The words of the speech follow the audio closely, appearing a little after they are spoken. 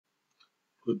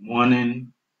Good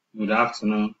morning, good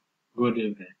afternoon, good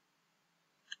evening.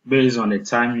 Based on the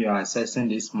time you are accessing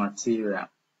this material,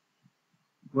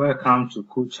 welcome to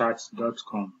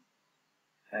coolchat.com,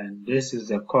 and this is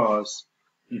the course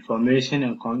Information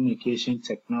and Communication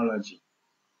Technology.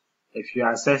 If you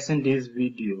are accessing this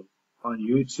video on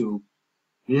YouTube,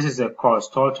 this is a course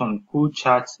taught on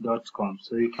coolchat.com,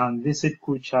 so you can visit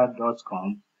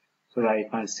coolchat.com so that you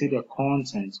can see the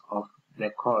content of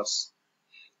the course.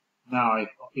 Now,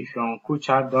 if you're on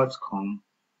coolchat.com,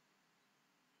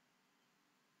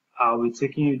 I'll be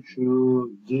taking you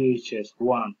through J.H.S.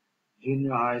 1,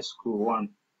 Junior High School 1.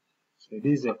 So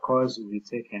this is the course you'll be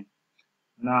taking.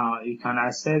 Now, you can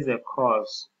access the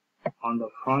course on the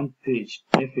front page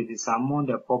if it is among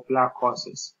the popular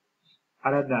courses.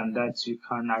 Other than that, you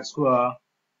can as well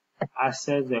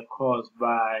access the course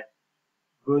by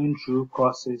going through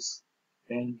courses,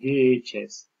 then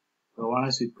J.H.S. So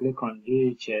once you click on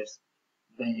J.H.S,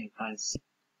 then you can see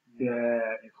the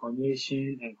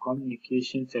Information and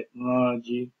Communication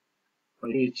Technology for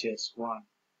J.H.S. 1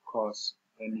 course.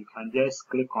 Then you can just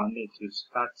click on it to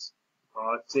start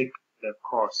or take the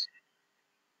course.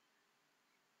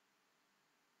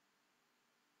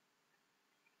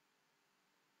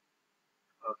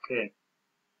 Okay.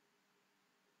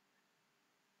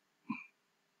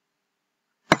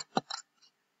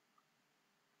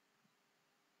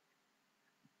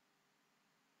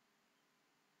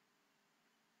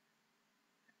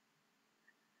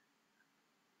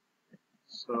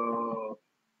 So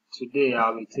today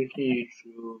I'll be taking you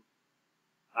through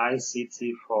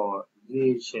ICT for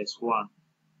J.H.S. 1.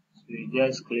 So you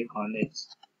just click on it.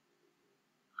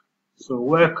 So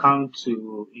welcome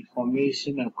to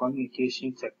Information and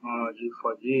Communication Technology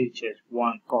for J.H.S.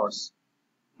 1 course.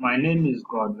 My name is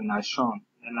Godwin Ashon,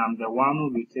 and I'm the one who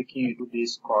will be taking you through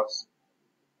this course.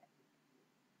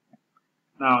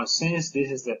 Now, since this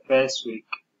is the first week,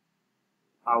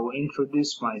 I will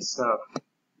introduce myself.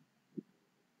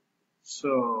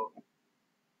 So,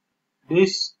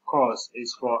 this course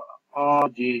is for all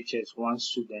J.H.S. 1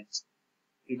 students.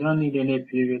 You don't need any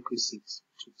prerequisites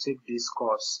to take this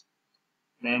course.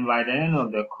 Then by the end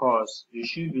of the course, you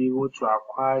should be able to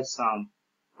acquire some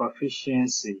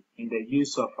proficiency in the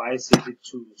use of ICT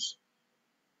tools.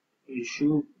 You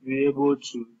should be able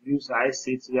to use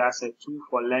ICT as a tool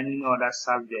for learning other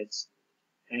subjects,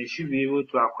 and you should be able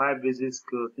to acquire basic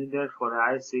skills needed for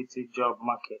the ICT job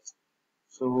market.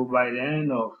 So by the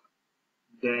end of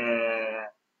the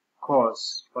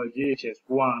course for J.H.S.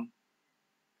 1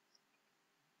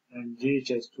 and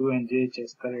J.H.S. 2 and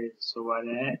J.H.S. 3, so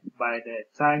by the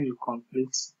time you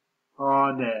complete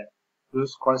all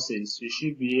those courses, you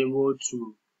should be able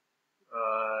to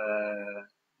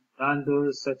handle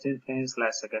certain things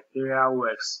like secretarial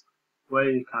works, where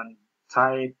you can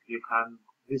type, you can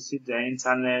visit the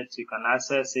internet, you can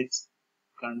access it,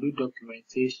 you can do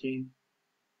documentation,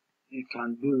 you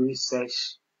can do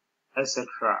research, etc.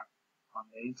 on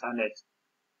the internet.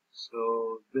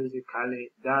 So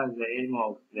basically, that's the aim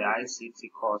of the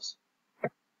ICT course.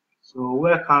 So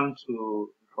welcome to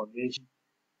Information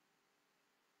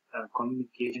and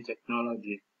Communication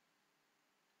Technology.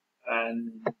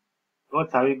 And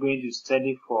what are we going to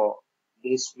study for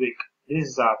this week?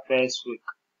 This is our first week.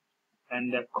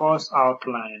 And the course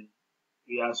outline,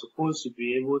 we are supposed to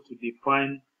be able to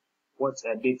define what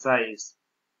a data is.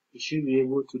 We should be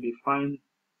able to define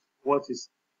what is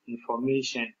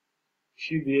information. We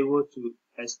should be able to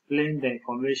explain the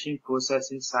information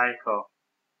processing cycle.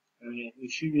 We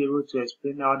should be able to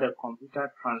explain how the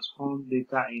computer transforms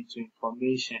data into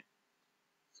information.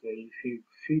 So if you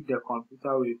feed the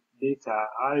computer with data,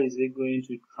 how is it going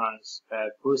to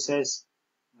process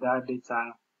that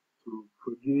data to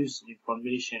produce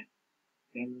information?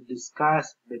 Then we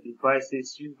discuss the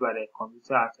devices used by the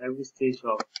computer at every stage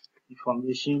of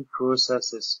information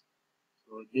processes.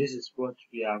 So this is what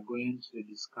we are going to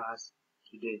discuss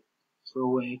today. So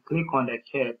when you click on the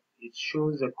curve, it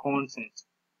shows the content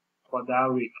for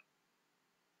that week.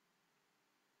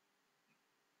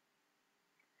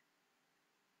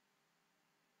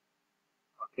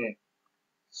 Okay.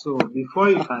 So before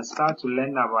you can start to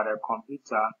learn about a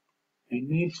computer, you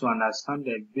need to understand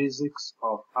the basics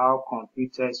of how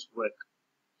computers work.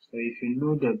 So if you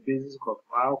know the basics of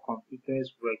how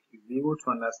computers work, you'll be able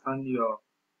to understand your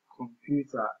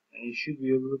computer, and you should be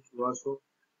able to also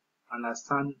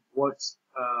understand what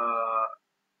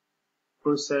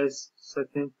process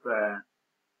certain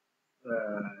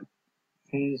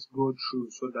things go through,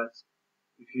 so that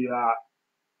if you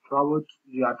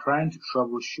are trying to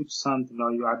troubleshoot something,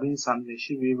 or you are doing something, you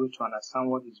should be able to understand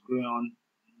what is going on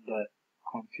in the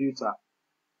computer.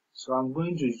 So I'm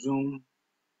going to zoom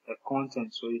the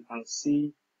content, so you can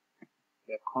see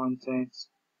the content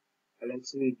a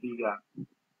little bit bigger.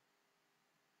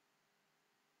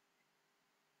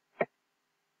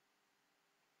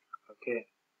 Okay.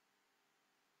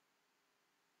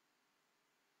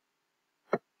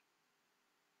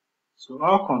 So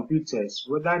all computers,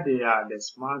 whether they are the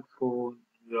smartphone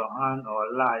in your hand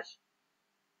or large,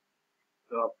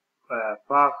 your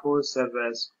powerful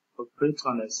servers operate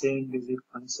on the same basic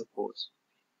principles.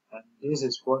 And this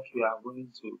is what we are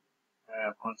going to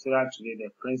consider today, the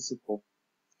principle.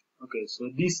 Okay, so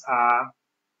these are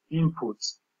input,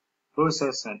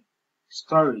 processing,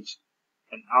 storage,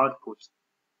 and output.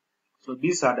 So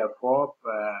these are the four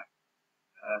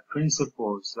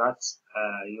principles that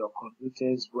your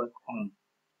computers work on.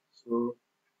 So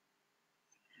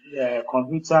the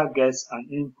computer gets an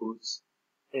input,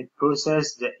 it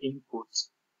processes the input,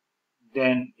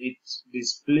 then it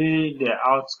displays the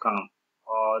outcome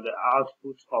or the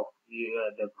output of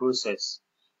the process.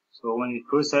 So when it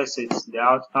processes the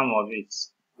outcome of it,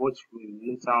 which we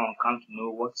later on come to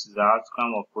know what is the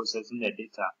outcome of processing the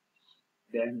data,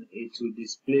 then it will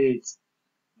display it.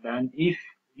 Then if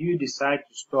you decide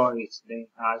to store it, then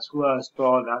as well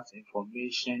store that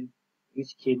information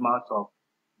which came out of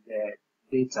the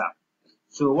data.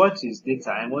 So what is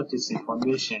data and what is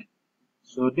information?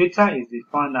 So data is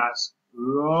defined as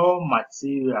raw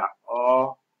material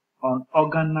or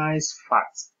unorganized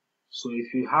facts. So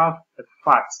if you have a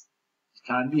fact, it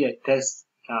can be a text,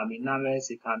 it can be numbers,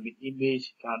 it can be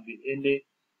image, it can be any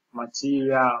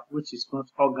material which is not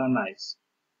organized.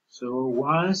 So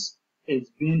once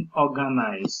it's been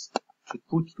organized to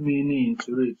put meaning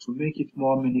into it, to make it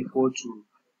more meaningful to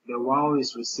the one who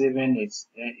is receiving it,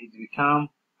 then it becomes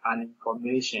an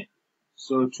information.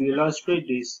 So to illustrate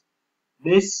this,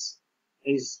 this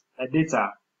is a data.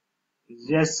 It's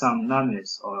just some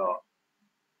numbers, or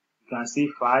you can see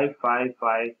 5, 5,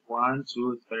 5, 1,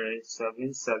 2, 3,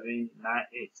 7, 7, 9,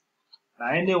 8.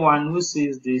 Now anyone who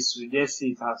sees this will just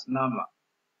see it as number,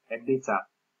 a data.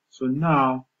 So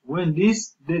now when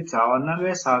this data or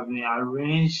numbers have been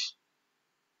arranged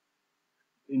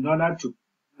in order to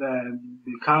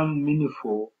become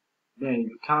meaningful, then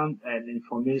it becomes an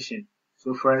information.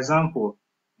 So for example,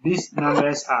 these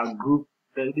numbers are grouped,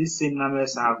 these same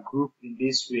numbers are grouped in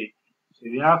this way. So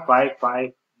we have 5, 5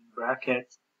 in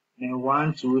bracket, then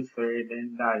 1, 2, 3,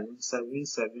 then that is 7,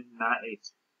 7, 9, 8.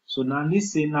 So now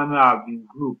this same number have been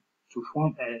grouped to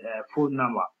form a full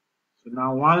number. So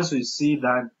now once you see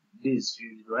that this,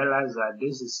 you realize that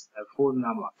this is a full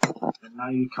number. And now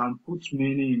you can put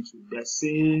meaning into the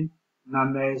same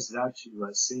numbers that you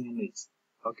are seeing it.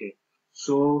 Okay,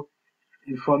 so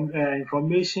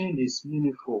information is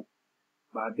meaningful,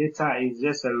 but data is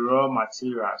just a raw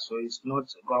material, so it's not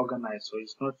organized, so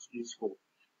it's not useful,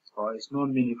 or it's not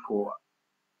meaningful.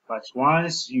 But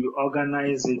once you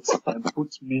organize it and put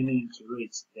meaning into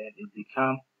it, then it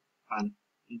becomes an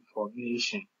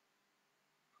information.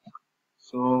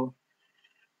 So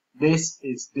this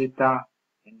is data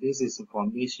and this is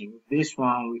information. With this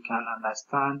one, we can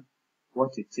understand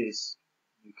what it is.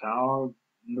 We can all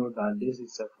know that this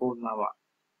is a full number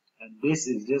and this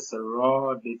is just a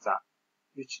raw data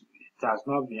which it has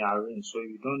not been arranged, so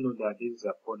you don't know that this is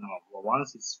a full number. But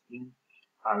once it's been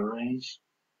arranged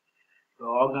or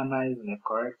organized in a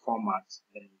correct format,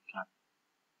 then you can,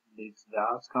 the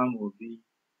outcome will be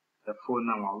the full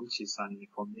number, which is an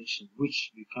information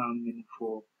which becomes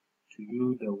meaningful to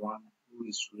you, the one who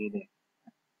is reading.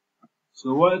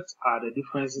 So what are the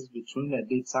differences between the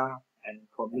data and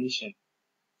information?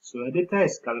 So a data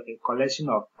is a collection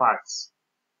of facts.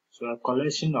 So a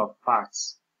collection of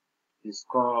facts is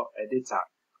called a data.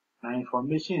 Now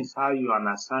information is how you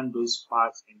understand those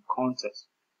facts in context.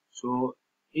 So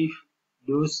if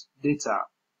those data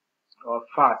or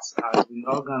facts have been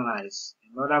organized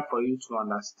in order for you to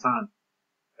understand,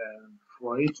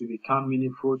 for it to become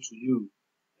meaningful to you,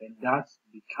 then that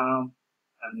becomes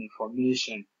an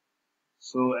information.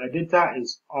 So a data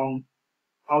is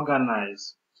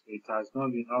unorganized. So it has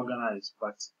not been organized,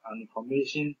 but an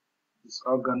information is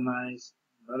organized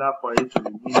in order for it to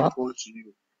be meaningful to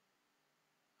you.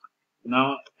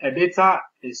 Now, a data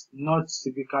is not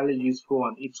typically useful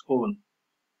on its own.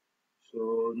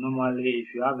 So normally,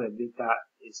 if you have a data,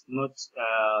 it's not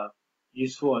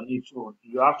useful on its own.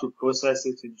 You have to process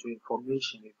it into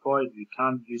information before it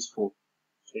becomes useful.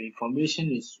 So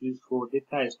information is useful,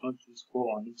 data is not useful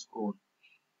on its own.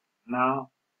 Now,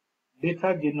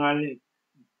 data generally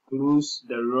includes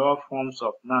the raw forms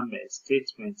of numbers,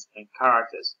 statements, and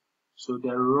characters. So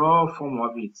the raw form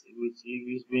of it,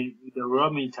 the raw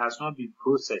meat has not been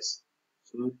processed.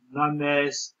 So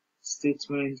numbers,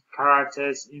 statement,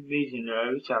 characters, image,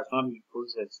 and which has not been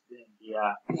processed, then they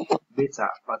are data.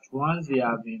 But once they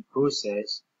have been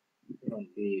processed, then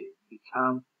they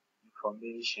become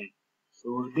information.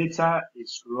 So data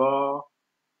is raw,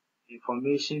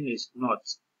 information is not.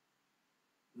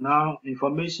 Now,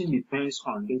 information depends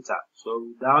on data. So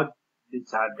without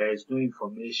data, there is no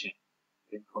information.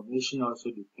 The information also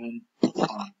depends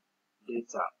on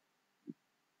data.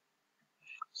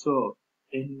 So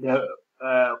in the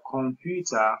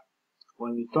computer,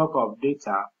 when we talk of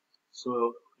data,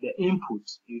 so the input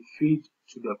you feed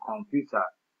to the computer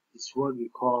is what we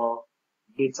call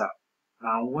data.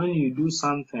 Now, when you do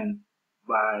something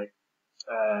by,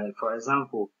 for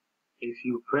example, if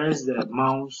you press the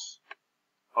mouse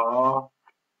or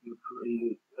you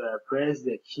press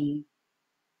the key,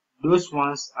 those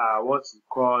ones are what we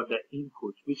call the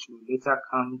input, which we later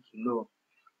come to know.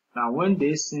 Now, when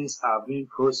these things are being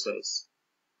processed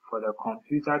for the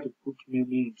computer to put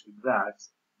meaning into that,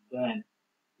 then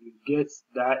you get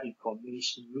that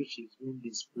information which is being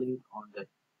displayed on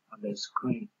the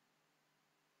screen.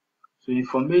 So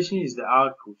information is the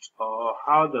output or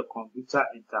how the computer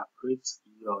interprets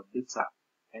your data,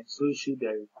 and so should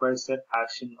the requested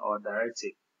action or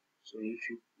directive. So if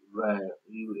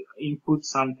you input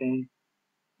something,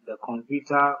 the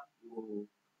computer will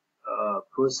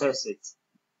process it.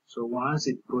 So once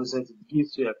it processes, it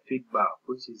gives you a feedback,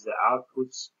 which is the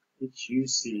output which you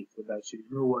see, so that you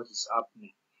know what is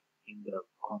happening in the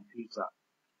computer.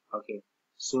 Okay,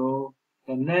 so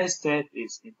the next step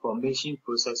is information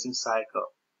processing cycle.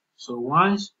 So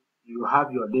once you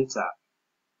have your data,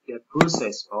 the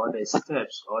process or the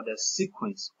steps or the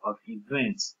sequence of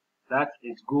events that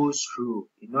it goes through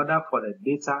in order for the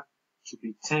data to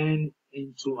be turned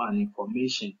into an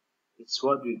information, it's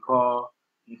what we call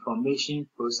information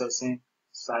processing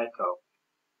cycle.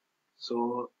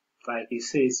 So, like it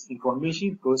says,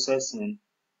 information processing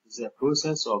is a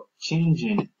process of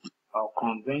changing or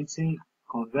converting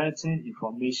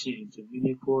information into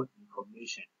meaningful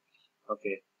information.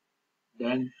 Okay.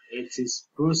 Then it is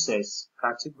processed,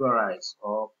 categorized,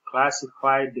 or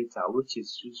classified data which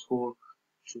is useful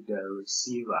to the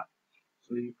receiver.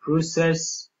 So you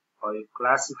process or you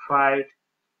classified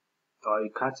or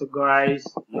you categorize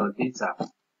your data,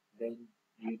 then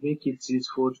you make it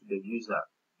useful to the user,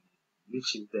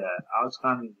 which is the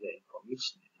outcome is the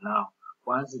information. Now,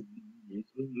 once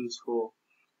it's been useful,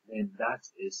 then that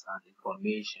is an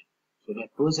information. So the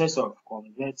process of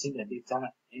converting the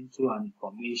data into an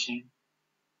information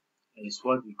is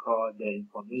what we call the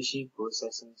information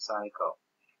processing cycle.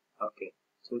 Okay,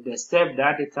 so the step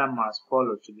that data must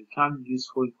follow to become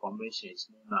useful information is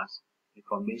known as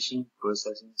information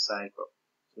processing cycle.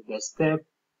 So the step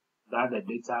that the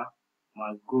data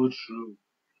must go through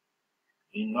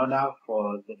in order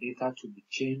for the data to be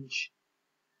changed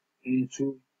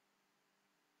into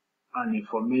an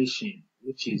information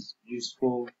which is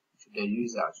useful to the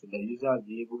user, so the user will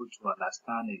be able to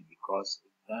understand it because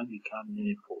it then becomes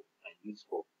meaningful and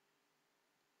useful.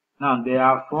 Now, there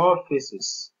are 4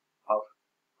 phases of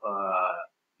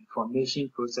information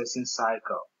processing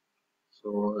cycle.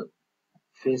 So,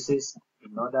 phases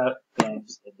in other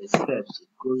terms, the steps, it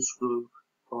goes through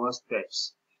 4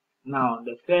 steps. Now,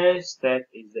 the first step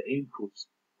is the input,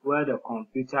 where the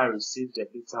computer receives the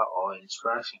data or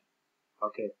instruction.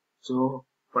 Okay, so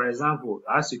for example,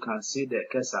 as you can see the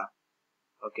cursor,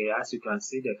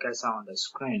 on the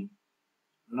screen.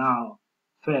 Now,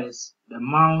 first, the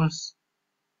mouse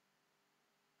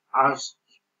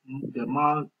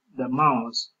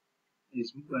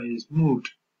is moved.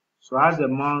 So as the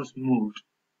mouse moved,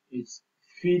 it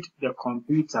feed the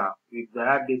computer with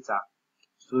that data.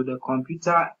 So the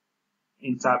computer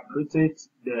interpreted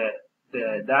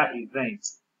that event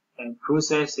and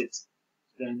process it.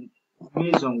 Then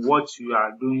based on what you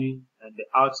are doing and the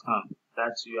outcome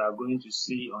that you are going to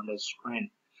see on the screen.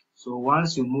 So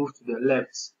once you move to the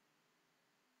left,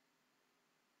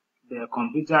 the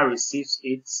computer receives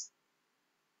it,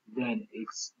 then it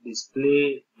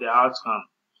displays the outcome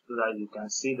so that you can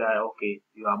see that, okay,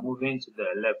 you are moving to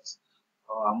the left,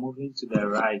 or I'm moving to the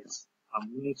right, I'm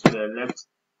moving to the left,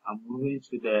 I'm moving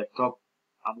to the top,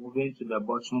 I'm moving to the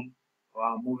bottom, or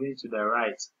I'm moving to the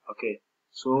right. Okay,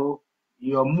 so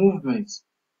your movement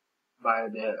by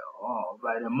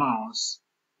the mouse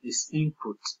is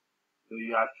input. So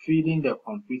you are feeding the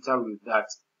computer with that.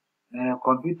 Then the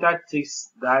computer takes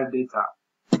that data,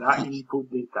 that input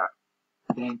data,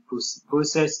 then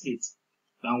process it.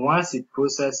 And once it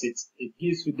processes it, it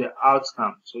gives you the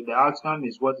outcome. So the outcome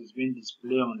is what is being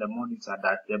displayed on the monitor,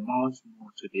 that the mouse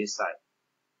moves to this side.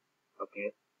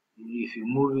 Okay. If you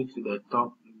move it to the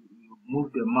top, you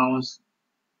move the mouse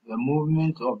The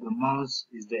movement of the mouse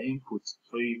is the input.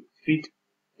 So you feed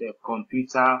the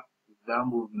computer with that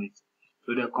movement.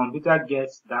 So the computer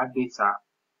gets that data,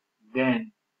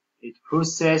 then it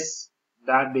processes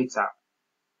that data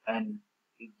and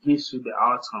it gives you the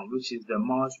outcome, which is the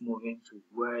mouse moving to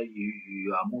where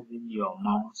you are moving your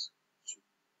mouse to.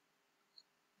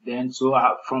 Then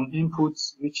from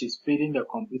inputs, which is feeding the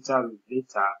computer with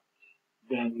data,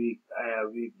 then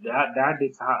that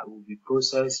data will be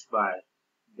processed by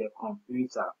the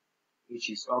computer,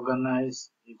 which is organized.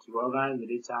 It will organize the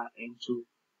data into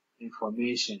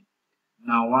information.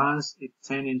 Now, once it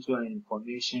turns into an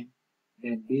information,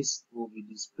 then this will be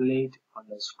displayed on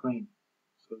the screen.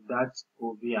 So that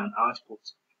will be an output.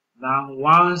 Now,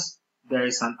 once there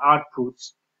is an output,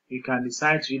 you can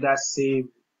decide to either save.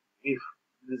 If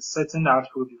the certain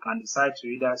output, you can decide to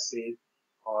either save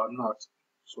or not.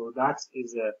 So that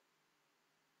is a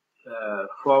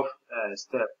fourth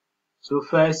step. So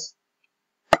first,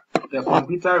 the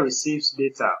computer receives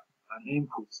data and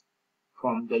input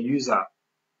from the user.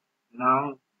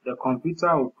 Now, the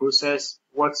computer will process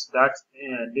what that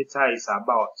data is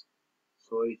about.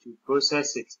 So it will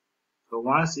process it. So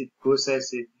once it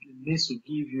processes it, it needs to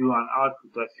give you an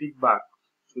output, a feedback.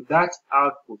 So that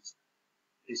output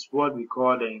is what we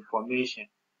call the information.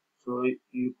 So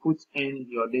you put in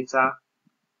your data,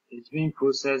 it's being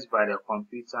processed by the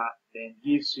computer, then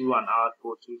gives you an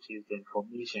output, which is the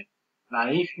information. Now,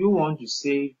 if you want to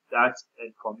save that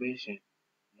information,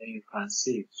 then you can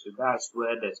save. So that's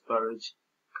where the storage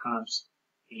comes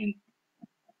in.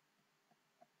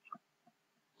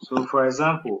 So for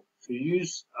example, to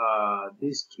use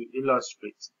this to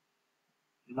illustrate,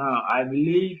 now I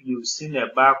believe you've seen a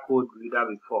barcode reader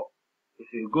before.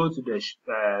 If you go to the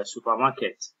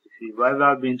supermarket, if you've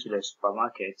ever been to the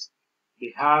supermarket,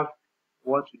 they have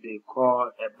what they call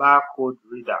a barcode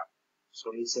reader.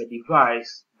 So it's a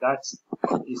device that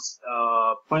is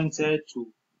pointed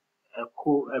to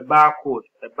a barcode.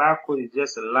 A barcode is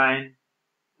just a line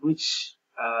which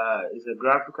is a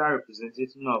graphical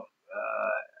representation of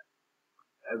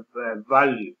a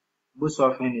value. Most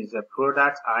often is a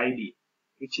product ID,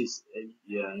 which is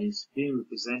being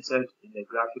represented in a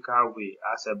graphical way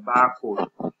as a barcode.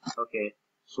 Okay,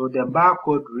 so the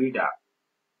barcode reader,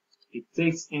 it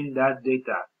takes in that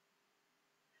data.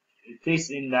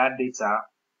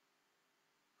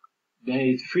 Then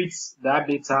it feeds that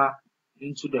data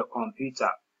into the computer.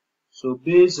 So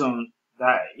based on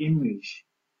that image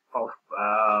of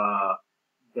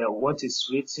what is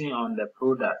written on the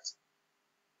product,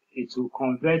 it will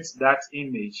convert that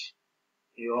image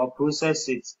or process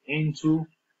it into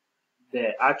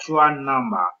the actual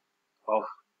number of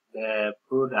the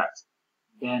product.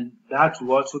 Then that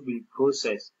will also be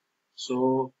processed.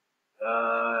 So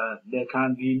there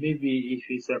can be, maybe if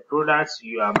it's a product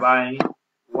you are buying,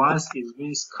 once it's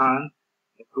been scanned,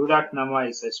 the product number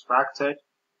is extracted,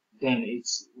 then it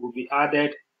will be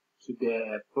added to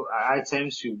the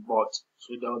items you bought.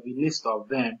 So there will be a list of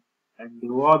them, and they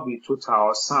will all be total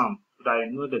or sum, so that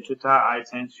you know the total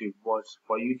items you bought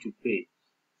for you to pay.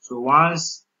 So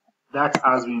once that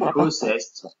has been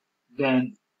processed,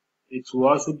 then it will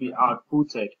also be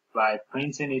outputted by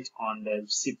printing it on the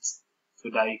receipt, so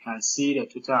that you can see the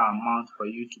total amount for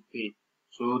you to pay.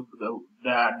 So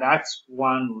that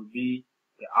one will be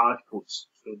the output.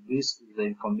 So this is the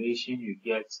information you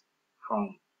get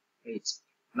from it.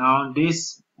 Now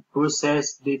this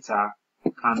processed data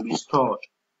can be stored.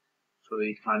 So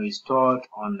it can be stored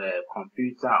on the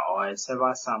computer or a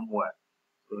server somewhere.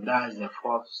 So that is the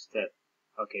fourth step.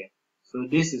 Okay. So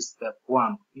this is step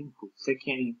 1, input,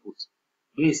 taking input.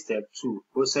 This is step 2,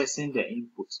 processing the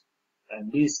input.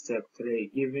 And this is step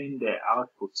 3, giving the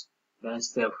output. Then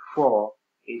step 4,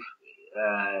 if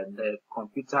the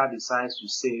computer decides to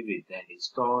save it, then it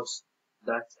stores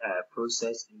that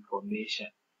process information.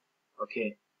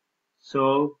 Okay.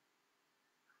 So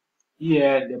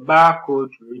here the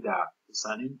barcode reader is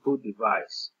an input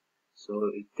device.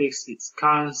 So it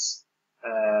scans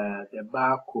the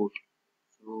barcode.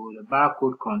 So the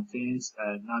barcode contains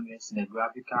numbers in a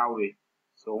graphical way.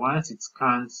 So once it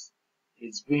scans,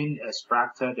 it's been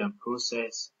extracted and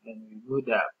processed, then you know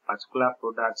the particular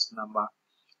product's number.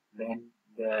 Then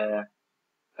the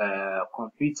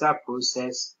computer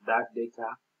process that data,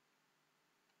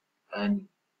 and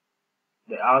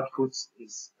the output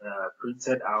is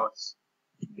printed out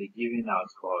to be given out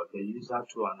for the user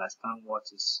to understand what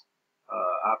is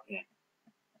happening.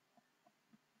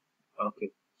 Okay,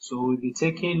 so we'll be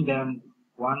taking them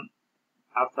one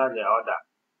after the other.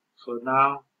 So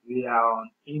now we are on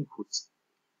input.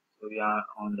 So we are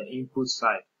on the input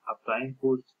side. After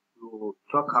input, we will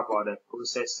talk about the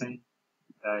processing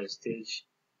stage.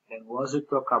 Then we also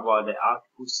talk about the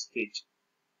output stage.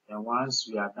 Then once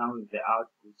we are done with the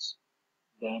output,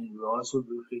 then we also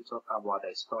briefly talk about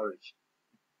the storage.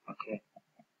 Okay.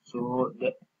 So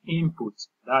the input,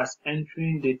 that's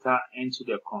entering data into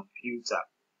the computer.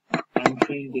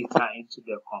 Entering data into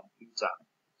the computer.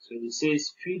 So it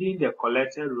says feeding the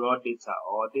collected raw data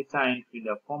or data entry in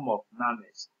the form of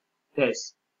numbers,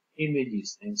 text,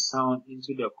 images, and sound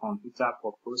into the computer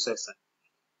for processing.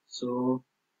 So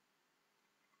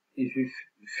if you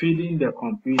feeding the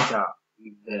computer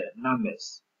with the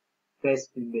numbers,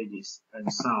 text, images,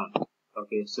 and sound.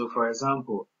 Okay, so for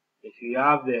example, if you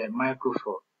have the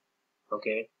microphone,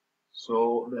 okay,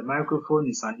 so the microphone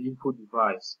is an input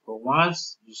device, but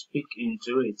once you speak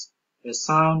into it, the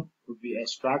sound will be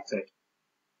extracted.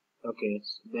 Okay,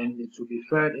 then it will be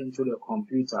fed into the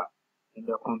computer, and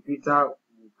the computer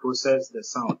will process the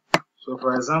sound. So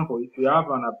for example, if you have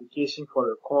an application for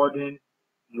recording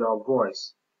your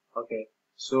voice, okay,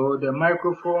 so the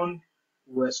microphone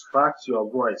will extract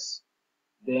your voice,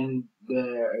 then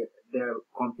the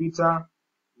computer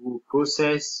will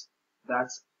process that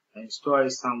and store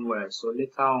it somewhere. So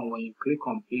later on, when you click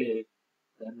on play,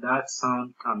 then that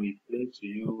sound can be played to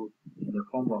you in the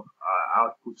form of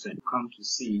output, and you come to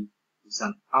see it's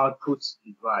an output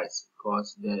device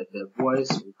because the voice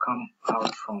will come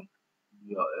out from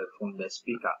your from the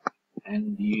speaker,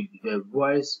 and the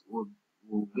voice will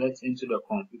get into the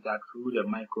computer through the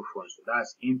microphone. So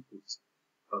that's input.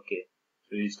 Okay,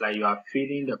 so it's like you are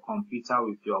feeding the computer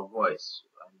with your voice,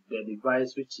 and the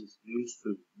device which is used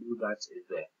to do that is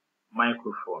the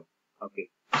microphone. Okay,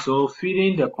 so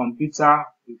feeding the computer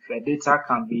with the data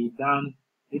can be done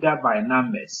either by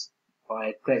numbers or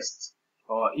a text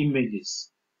or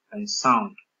images and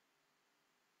sound.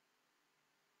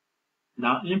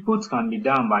 Now, input can be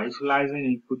done by utilizing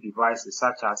input devices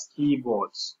such as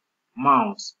keyboards,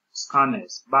 mouse,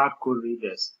 scanners, barcode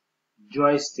readers,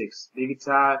 joysticks,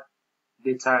 digital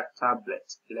data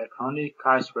tablets, electronic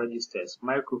cash registers,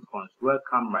 microphones, web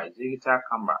cameras, digital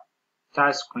camera,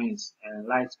 touch screens, and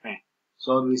light pen.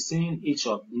 So we're seeing each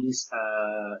of these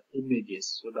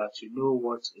images so that you know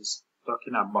what it's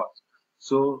talking about.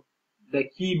 So the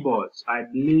keyboards, I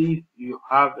believe you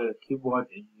have a keyboard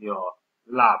in your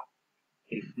lab.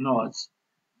 If not,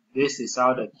 this is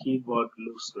how the keyboard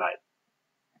looks like.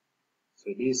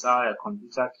 So this is how a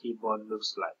computer keyboard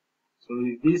looks like. So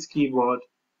with this keyboard,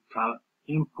 you can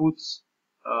input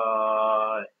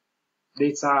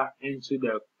data into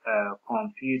the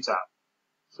computer.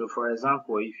 So for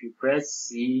example, if you press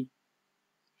C,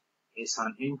 it's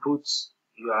an input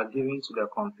you are giving to the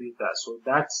computer. So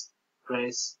that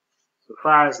press, so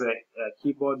far as the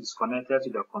keyboard is connected to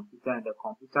the computer and the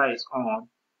computer is on,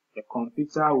 the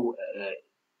computer will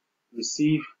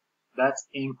receive that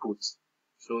input.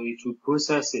 So it will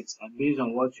process it, and based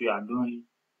on what you are doing,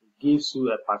 it gives you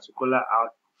a particular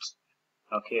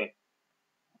output. Okay.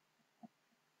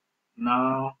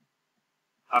 Now,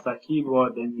 after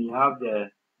keyboard, then we have the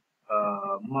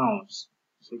mouse.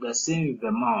 So the same with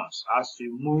the mouse. As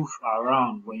you move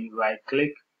around, when you right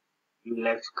click, you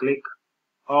left click,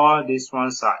 all these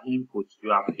ones are input.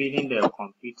 You are feeding the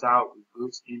computer with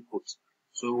those input.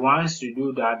 So once you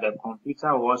do that, the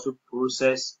computer will also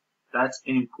process that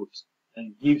input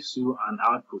and gives you an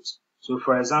output. So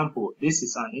for example, this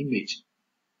is an image.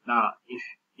 Now, if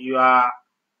you are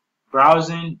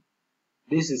browsing,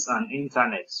 this is an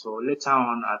internet. So later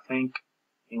on, I think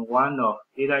in one of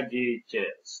either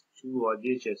J.H.S. 2 or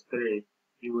J.H.S. 3,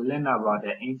 you will learn about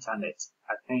the internet.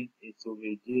 I think it will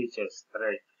be J.H.S.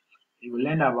 3. You will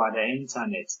learn about the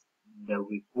internet in the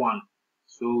week 1.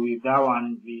 So with that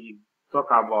one, we talk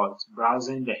about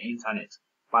browsing the internet.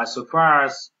 But so far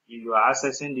as you are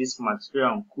accessing this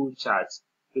material on Cool Charts,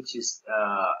 which is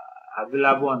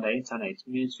available on the internet,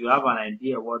 means you have an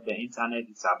idea what the internet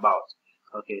is about.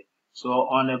 Okay. So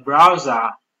on a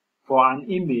browser, for an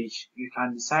image, you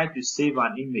can decide to save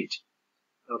an image.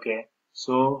 Okay.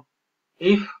 So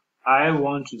if I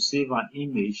want to save an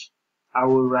image, I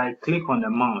will right click on the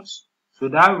mouse. So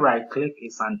that right click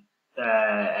is an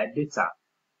data.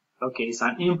 Okay, it's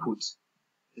an input.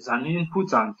 It's an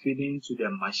input I'm feeding to the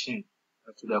machine,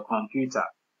 to the computer.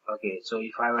 Okay, so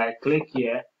if I right click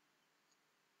here,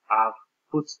 I've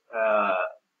put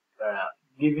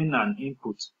given an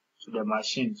input to the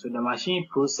machine. So the machine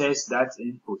processed that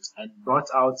input and brought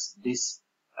out this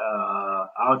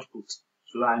output.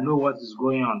 So I know what is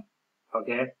going on.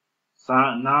 Okay. So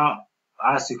now,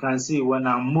 as you can see, when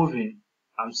I'm moving,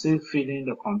 I'm still feeding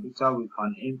the computer with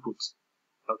an input.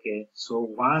 Okay. So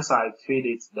once I feed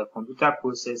it, the computer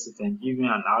processes it and gives me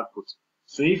an output.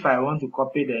 So if I want to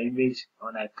copy the image,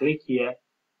 when I click here,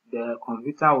 the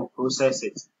computer will process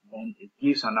it. then it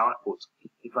gives an output.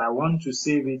 If I want to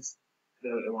save it,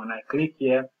 when I click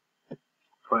here,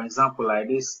 for example, like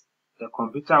this, the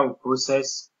computer will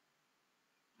process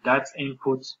that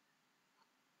input,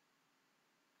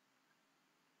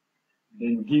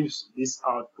 then gives this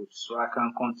output. So I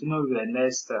can continue with the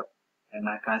next step, and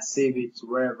I can save it to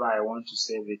wherever I want to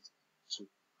save it to.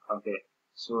 Okay,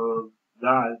 so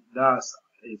that's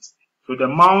it. So the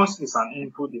mouse is an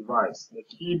input device. The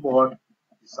keyboard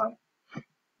is an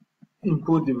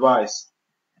input device.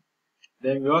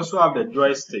 Then we also have the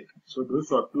joystick. So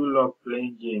those of you love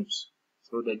playing games,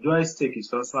 so the joystick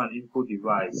is also an input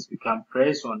device. You can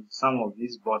press on some of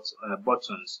these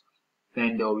buttons,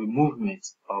 then there will be movement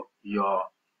of your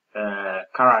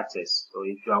characters. So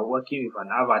if you are working with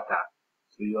an avatar,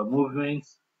 so your movement,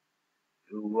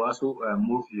 you will also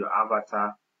move your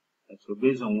avatar. And so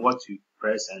based on what you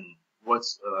press and what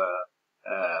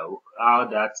how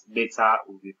that data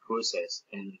will be processed,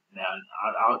 and then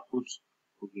output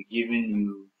will be given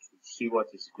you to see what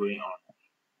is going on.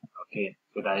 Okay,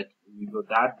 so that you know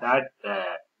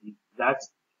that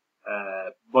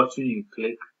button you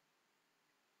click,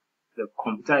 the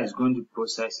computer is going to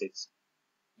process it,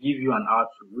 give you an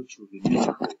output which will be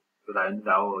meaningful, so that I know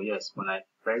that, oh yes, when I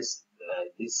press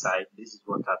this side, this is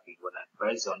what happened. When I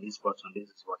press on this button, this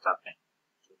is what happened.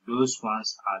 So those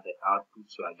ones are the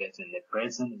outputs you are getting. The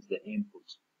present is the input.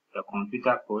 The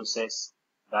computer processes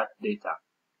that data,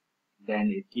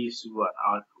 then it gives you an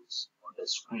output on the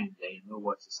screen, then you know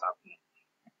what is happening.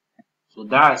 So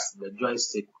that's the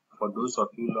joystick. For those of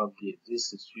you who love games,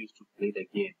 this is used to play the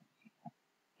game.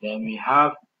 Then we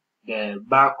have the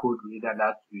barcode reader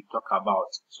that we talk about.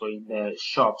 So in the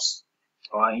shops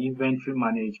or inventory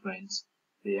management,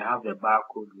 they have the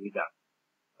barcode reader.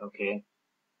 Okay,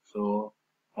 so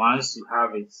once you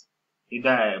have it, either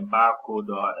a barcode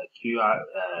or a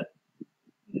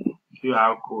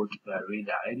QR code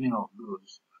reader, any of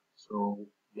those, so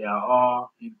they are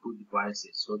all input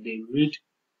devices. So they read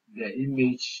the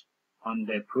image on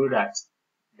the product,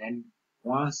 then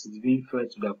once it's being fed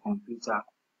to the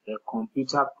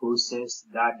computer process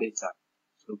that data.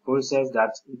 So process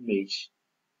that image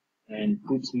and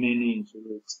put meaning into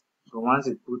it. So once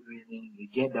it put meaning, you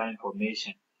get that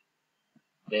information.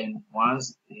 Then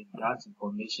once that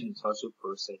information is also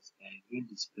processed, and it will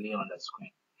display on the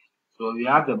screen. So we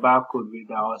have the barcode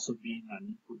reader also being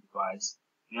an input device.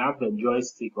 We have the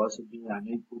joystick also being an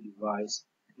input device.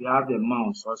 We have the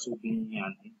mouse also being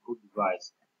an input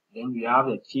device. Then we have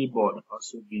the keyboard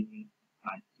also being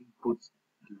an input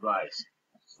device.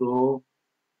 So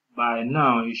by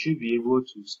now you should be able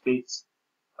to state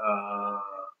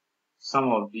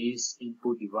some of these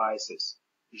input devices.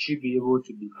 You should be able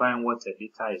to define what a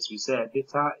data is. We say a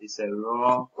data is a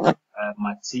raw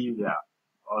material,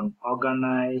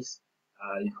 unorganized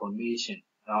information.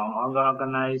 Now,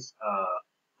 unorganized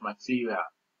material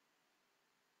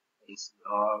is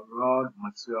raw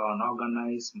material.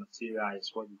 Unorganized material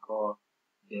is what we call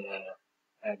the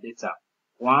data.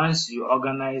 Once you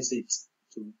organize it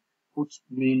to put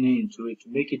meaning into it, to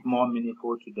make it more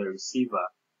meaningful to the receiver,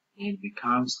 it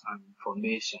becomes an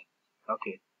information.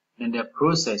 Okay. Then the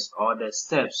process or the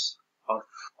steps of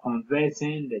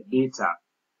converting the data,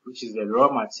 which is the raw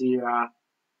material,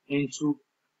 into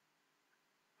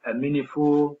a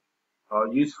meaningful or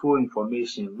useful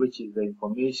information, which is the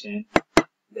information,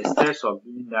 the steps of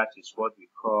doing that is what we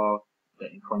call the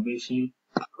information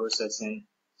processing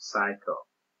cycle.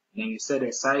 Then you said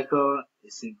the cycle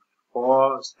is in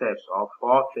 4 steps or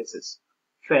 4 phases.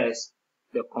 First,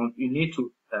 you need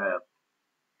to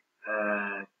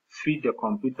feed the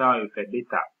computer with a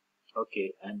data.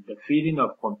 Okay, and the feeding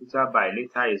of computer by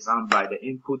data is done by the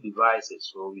input devices.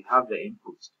 So we have the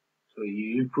input. So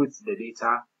you input the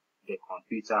data, the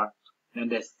computer. Then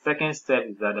the second step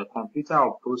is that the computer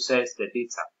will process the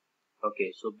data.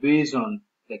 Okay, so based on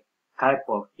the type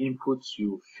of inputs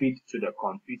you feed to the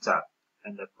computer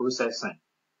and the processing.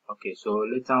 Okay, so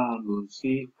later on we'll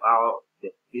see how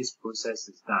this process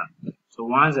is done. So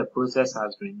once the process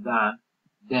has been done,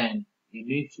 then you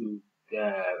need to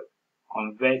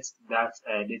convert that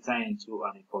data into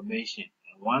an information.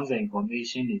 And once the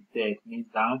information is there, it means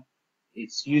that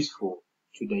it's useful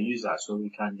to the user, so we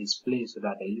can display so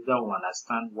that the user will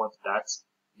understand what that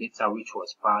data which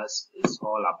was passed is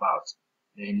all about.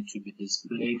 Then it will be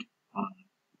displayed on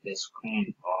the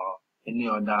screen or any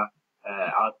other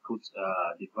output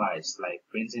device, like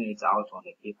printing it out on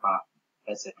the paper,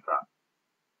 etc.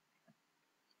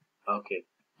 Okay.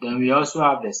 Then we also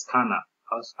have the scanner,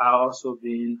 also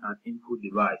being an input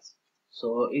device.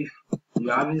 So if you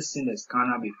haven't seen the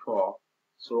scanner before,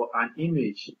 so an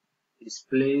image is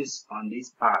placed on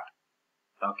this pad.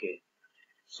 Okay.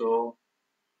 So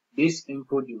this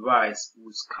input device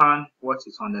will scan what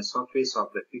is on the surface of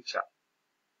the picture.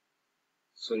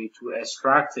 So it will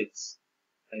extract it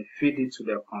and feed it to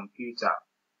the computer.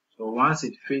 So once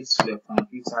it feeds to the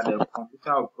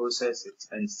computer will process it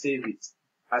and save it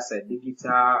as a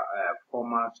digital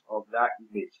format of that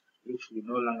image, which will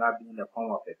no longer be in the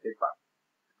form of a paper.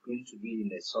 It's going to be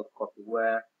in a soft copy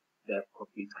where the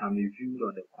copy can be viewed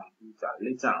on the computer.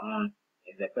 Later on,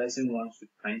 if the person wants to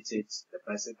print it, the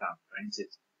person can print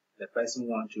it. If the person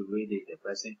wants to read it, the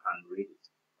person can read it.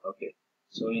 Okay.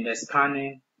 So in the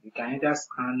scanning, you can either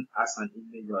scan as an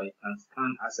image or you can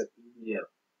scan as a PDF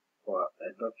for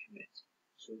a document.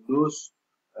 So those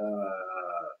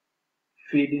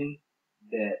feeding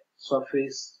the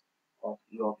surface of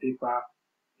your paper,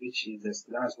 which is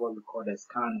that's what we call the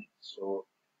scanning. So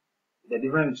the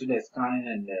difference between the scanning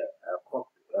and the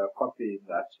copy is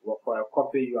that for a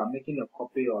copy you are making a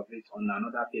copy of it on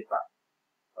another paper.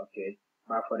 Okay,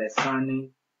 but for the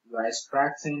scanning you are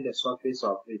extracting the surface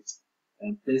of it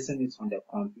and placing it on the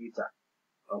computer.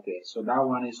 Okay, so that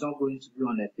one is not going to be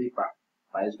on the paper,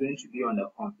 but it's going to be on the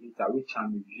computer, which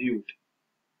can be viewed.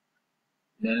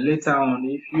 Then later on,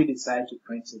 if you decide to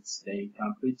print it, then you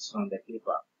can print it on the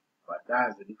paper. But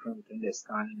that's the difference between the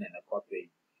scanning and the copying.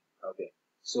 Okay,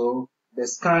 so the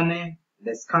scanner,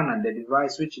 the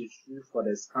device which is used for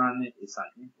the scanning is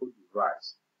an input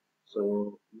device.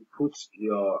 So you put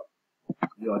your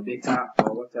data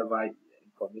or whatever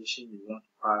information you want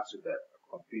to pass to the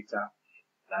computer,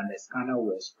 and the scanner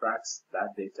will extract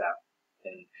that data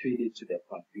and feed it to the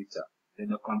computer. Then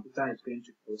the computer is going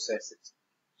to process it.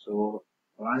 So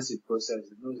once it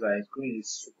processes, it knows that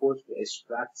it's supposed to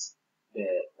extract the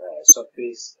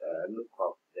surface look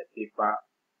of the paper,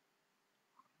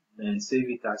 then save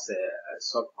it as a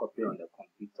soft copy on the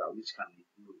computer, which can be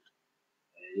viewed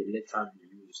and later be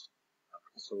used.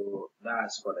 Okay, so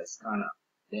that's for the scanner.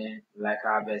 Then, like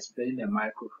I've explained, the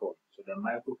microphone. So the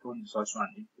microphone is also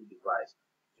an input device.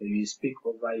 So you speak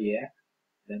over here,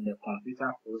 then the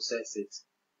computer processes it.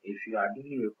 If you are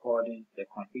doing recording, the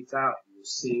computer will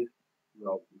save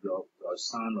your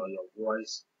sound or your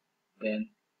voice. Then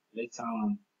later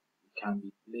on, it can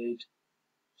be played,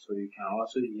 so you can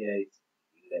also hear it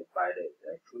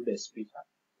through the speaker,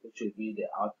 which will be the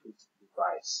output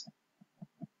device.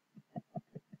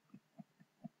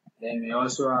 Then we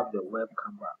also have the web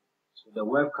camera. So the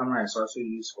web camera is also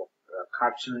used for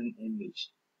capturing image.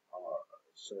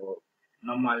 So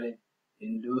normally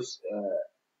in those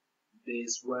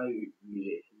days where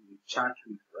we chat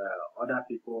with other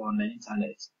people on the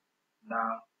internet,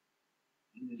 now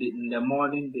in the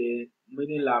modern day,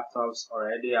 many laptops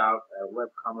already have a web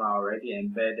camera already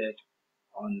embedded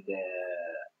on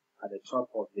at the top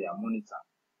of their monitor.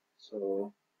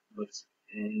 So, but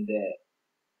in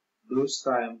those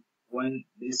time when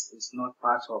this is not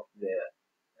part of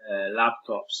the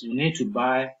laptops, you need to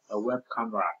buy a web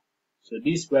camera. So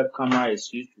this web camera is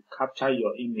used to capture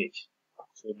your image.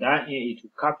 So that it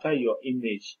will capture your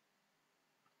image.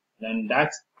 Then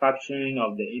that capturing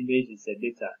of the image is the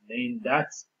data. Then that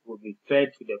will be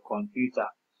fed to the computer.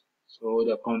 So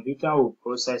the computer will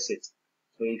process it.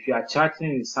 So if you are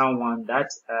chatting with someone, that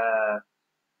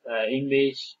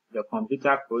image, the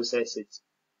computer processes it.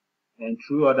 And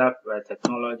through other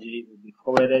technology, it will be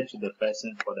forwarded to the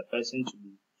person for the person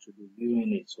to be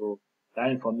viewing it. So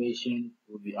that information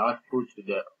will be output to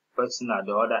the person at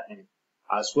the other end,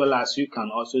 as well as you can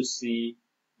also see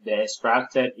the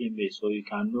extracted image, so you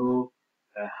can know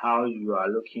how you are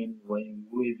looking when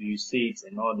you see it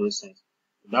and all those things.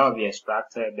 So that will be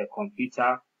extracted. The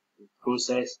computer will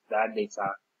process that data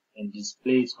and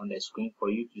display it on the screen for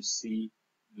you to see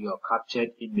your captured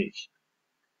image.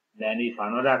 Then if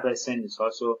another person is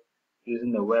also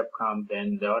using the webcam,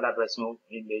 then the other person's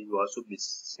image will also be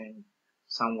seen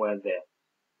somewhere there.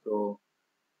 So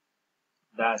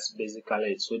that's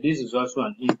basically it. So this is also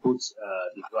an input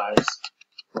device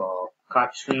for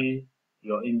capturing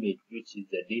your image, which is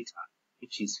the data,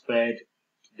 which is fed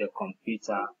to the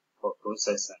computer for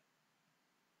processing.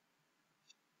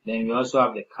 Then we also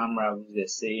have the camera, which is the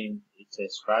same. It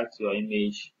extracts your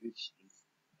image, which is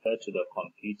fed to the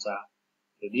computer.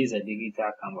 So this is a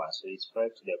digital camera, so it's fed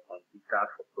to the computer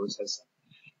for processing.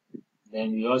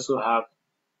 Then we also have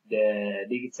the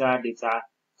digital data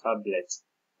tablet.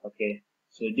 Okay,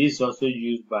 so this is also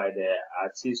used by the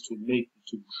artists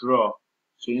to draw.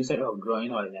 So instead of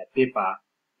drawing on a paper,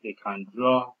 they can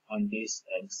draw on this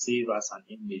and save as an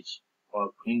image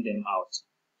or print them out.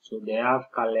 So they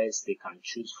have colors they can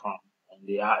choose from, and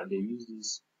they use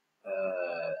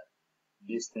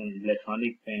this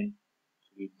electronic pen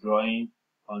to be drawing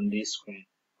on this screen.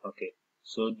 Okay,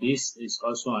 So this is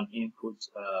also an input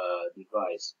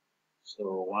device.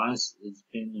 So once it's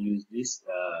been used, this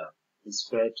is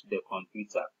fed to the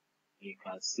computer. You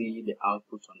can see the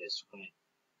output on the screen.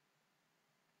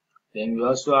 Then we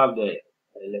also have the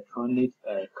electronic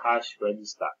cash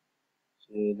register.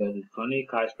 So the electronic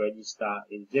cash register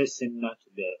is just similar to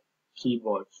the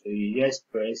keyboard. So you just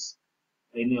press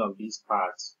any of these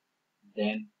parts.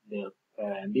 Then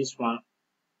this one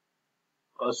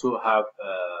also have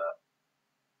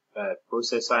a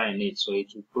processor in it, so it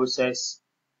will process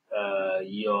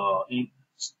your input.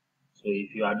 So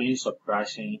if you are doing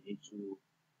subtraction, it will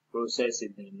process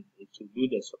it, and it will do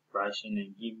the subtraction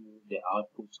and give you the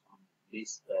output on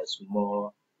this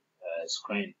small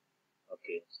screen.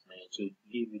 Okay, and it will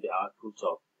give you the output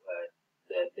of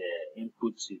the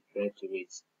input you fed to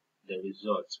it, the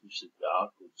result, which is the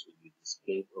output, will be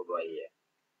displayed over here.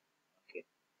 Okay.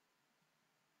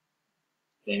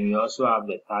 Then we also have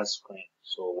the touch screen.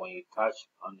 So when you touch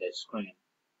on the screen,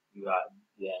 you are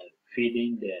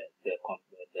feeding the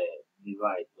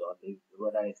device, or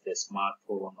whether it's the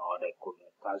smartphone or the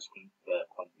touch screen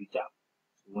computer.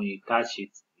 So when you touch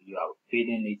it, you are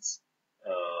feeding it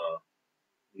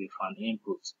with an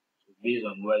input. So based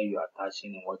on where you are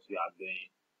touching and what you are doing,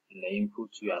 and the input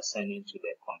you are sending to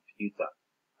the computer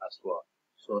as well.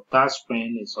 So touch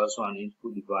screen is also an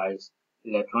input device.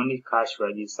 Electronic cash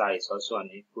register is also an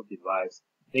input device.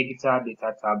 Digital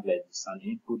data tablet is an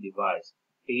input device.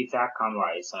 Digital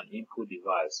camera is an input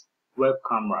device. Web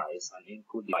camera is an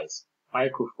input device.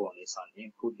 Microphone is an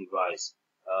input device.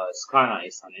 Scanner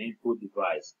is an input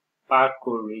device.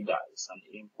 Barcode reader is an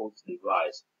input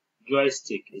device.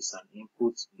 Joystick is an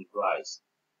input device.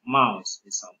 Mouse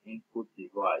is an input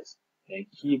device. Then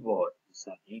keyboard is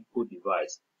an input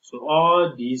device. So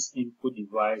all these input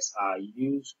devices are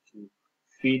used to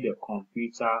feed the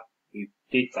computer with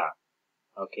data.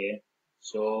 Okay,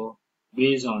 so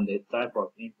based on the type of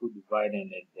input device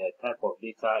and the type of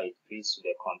data it feeds to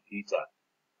the computer.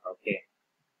 Okay,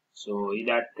 so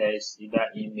either text, either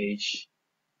image,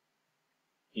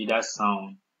 either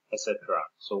sound, etc.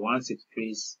 So once it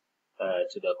feeds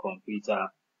to the computer,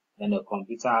 then the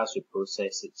computer has to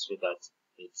process it so that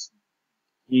it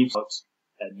gives out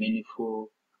a meaningful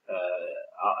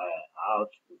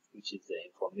output, which is the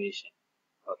information.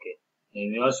 Okay.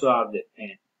 Then we also have the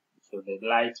pen. So the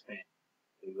light pen.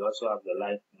 So we also have the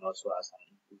light pen also as an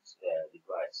input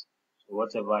device. So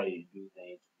whatever you do, then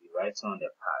it will be writing on the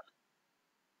pad.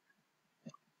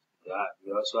 Yeah,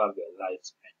 we also have the light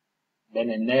pen. Then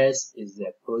the next is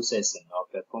the processing or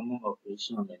performing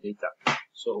operation on the data.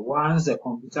 So once the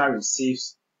computer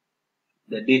receives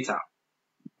the data,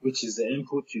 which is the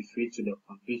input you feed to the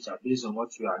computer based on what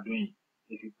you are doing.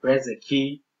 If you press the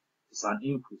key, it's an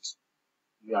input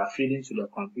you are feeding to the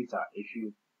computer. If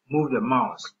you move the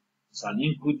mouse, it's an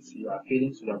input you are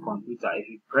feeding to the computer. If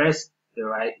you press you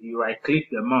right click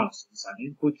the mouse, it's an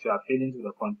input you are feeding to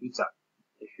the computer.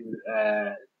 If you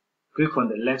click on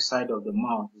the left side of the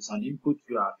mouse, it's an input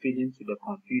you are feeding to the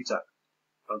computer.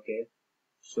 Okay,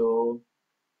 so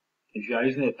if you are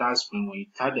using a touch screen, when you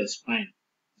touch the screen,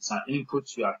 it's an input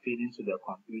you are feeding to the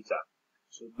computer.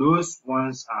 So those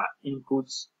ones are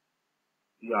inputs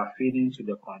you are feeding to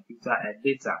the computer and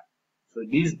data. So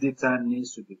this data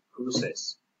needs to be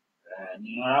processed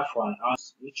in order for an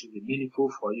output which will be meaningful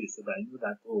for you, so that you know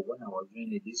that, oh, when I was doing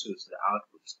it, this was the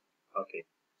output. Okay,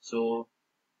 so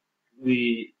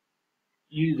we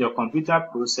use the computer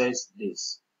process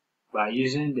this by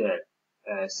using the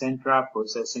central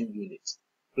processing unit,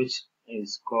 which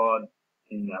is called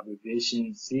in the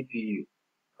abbreviation CPU.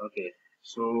 Okay,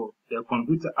 so the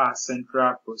computer has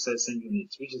central processing unit,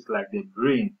 which is like the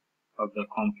brain of the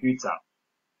computer,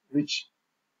 which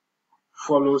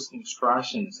follows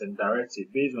instructions and directives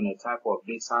based on the type of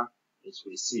data it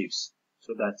receives,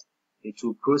 so that it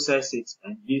will process it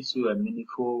and gives you a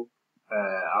meaningful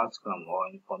outcome or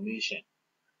information.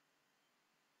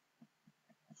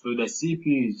 So the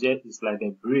CPU is like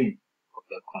the brain of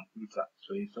the computer.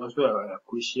 So it's also a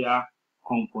crucial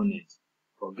component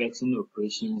for getting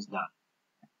operations done.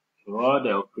 So all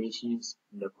the operations,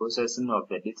 the processing of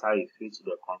the data you feed to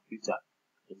the computer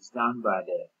is done by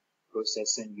the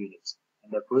processing unit.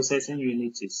 And the processing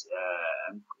unit is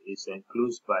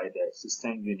enclosed by the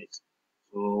system unit.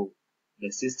 So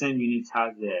the system unit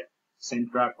has the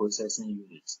central processing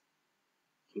unit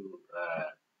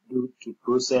to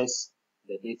process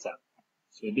the data.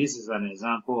 So this is an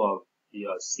example of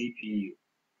your CPU,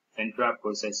 central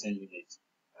processing unit.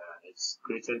 It's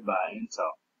created by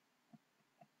Intel.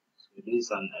 So this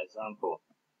is an example.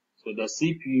 So the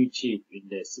CPU chip in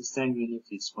the system unit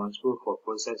is responsible for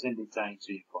processing data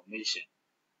into information.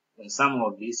 And some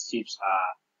of these chips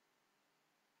are,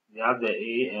 we have the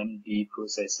AMD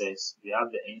processors, we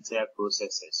have the Intel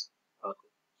processors. Okay.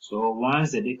 So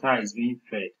once the data is being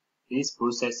fed, these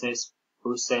processors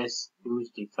process those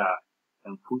data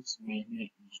and put meaning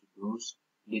into those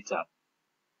data.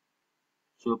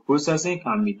 So processing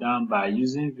can be done by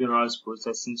using various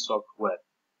processing software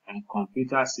and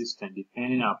computer system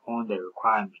depending upon the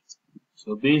requirements.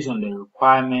 So based on the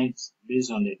requirements,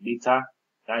 based on the data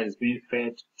that is being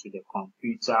fed to the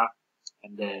computer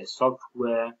and the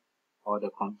software or the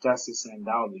computer system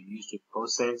that will be used to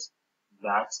process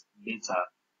that data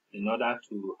in order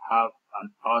to have an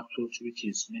output which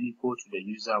is meaningful to the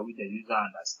user, which the user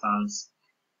understands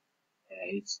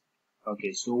it.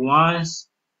 Okay, so once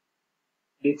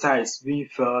data is being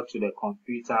fed to the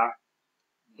computer,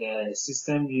 the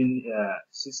system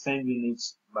unit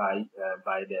by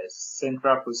the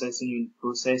central processing unit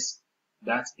process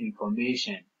that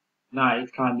information. Now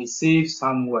it can be saved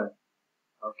somewhere.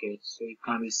 Okay, so it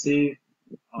can be saved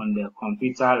on the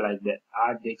computer like the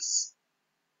hard disks,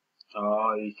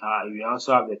 or we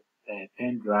also have the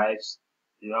pen drives.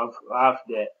 You have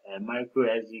the micro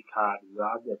SD card. You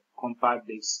have the compact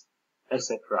disc,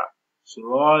 etc. So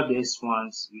all these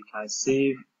ones we can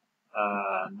save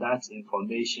that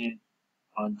information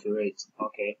onto it.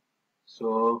 Okay,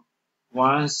 so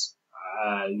once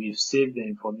we've saved the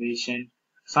information,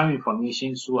 some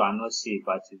information too are not saved,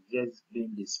 but it's just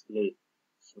being displayed.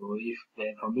 So if the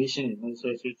information is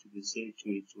necessary to be saved to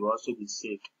it will also be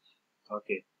saved.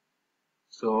 Okay,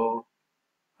 so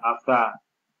after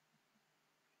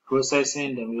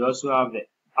processing, then we also have the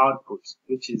output,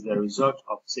 which is the result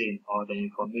obtained or the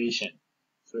information.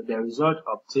 So the result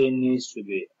obtained needs to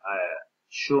be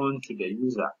shown to the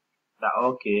user that,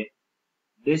 okay,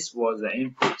 this was the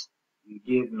input you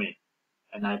gave me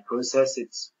and I processed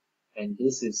it and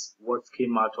this is what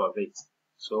came out of it.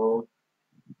 So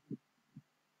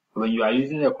when you are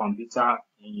using the computer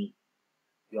and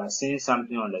you are seeing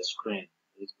something on the screen,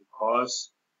 it's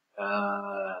because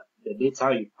the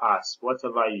data you pass,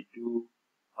 whatever you do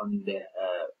on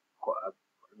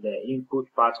the input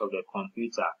part of the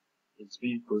computer, it's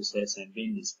being processed and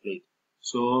being displayed.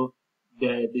 So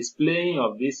the displaying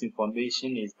of this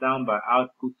information is done by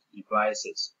output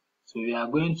devices. So we are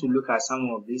going to look at some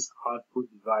of these output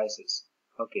devices.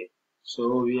 Okay,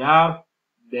 so we have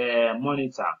the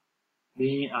monitor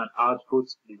being an output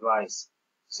device.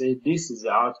 So this is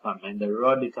the outcome and the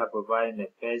raw data provided in the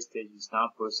first stage is now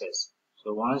processed.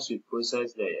 So once we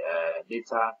process the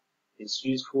data, it's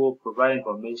useful, provide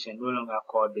information, no longer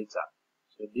called data.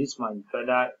 So this might be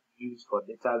further used for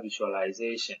data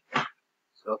visualization.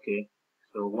 So, okay,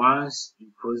 so once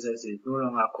you process it, it's no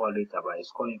longer called data, but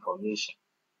it's called information.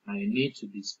 Now you need to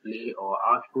display or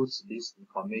output this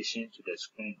information to the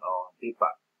screen or paper.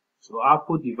 So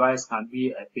output device can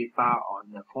be a paper or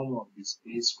in the form of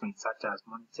display screen such as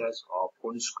monitors or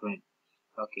phone screen.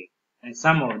 Okay, and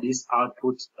some of these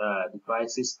output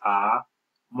devices are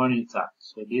monitor.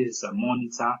 So this is a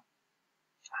monitor.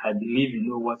 I believe you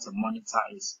know what a monitor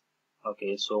is.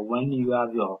 Okay, so when you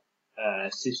have your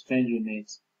system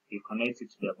unit, you connect it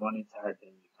to the monitor,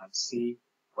 then you can see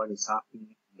what is happening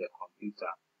in the computer.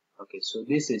 Okay, so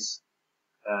this is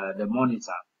the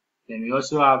monitor. Then we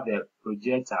also have the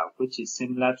projector, which is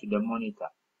similar to the monitor.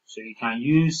 So you can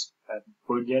use a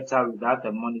projector without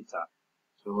a monitor.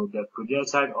 So the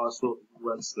projector also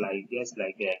works like just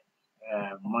like a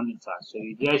monitor. So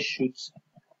you just shoot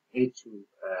it to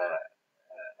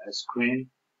a screen.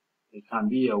 It can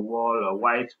be a wall, a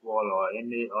white wall, or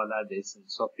any other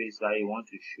surface that you want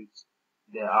to shoot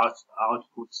the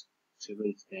output to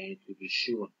it. Then it will be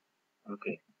shown.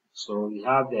 Okay. So we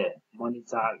have the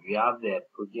monitor, we have the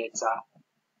projector,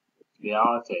 we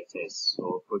are J.H.S.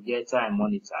 So projector and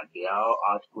monitor, they are all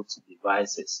output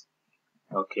devices.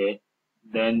 Okay.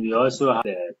 Then we also have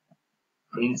the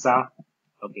printer.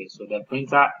 Okay, so the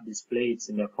printer displays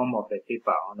in the form of a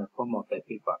paper, on the form of a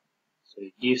paper. So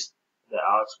it gives the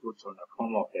output on the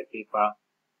form of a paper.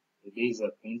 It is a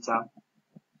printer.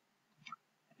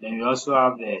 Then we also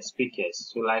have the speakers.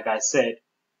 So like I said,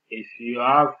 if you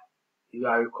are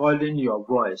recording your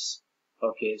voice,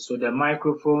 okay, so the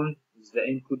microphone is the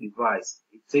input device.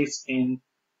 It takes in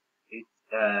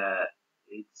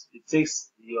it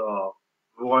takes your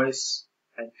voice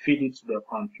and feed it to the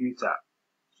computer.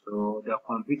 So the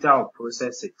computer will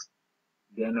process it.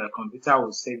 Then the computer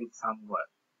will save it somewhere.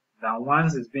 Then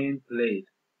once it's being played,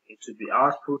 it will be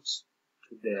output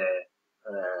to the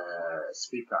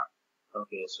speaker.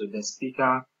 Okay, so the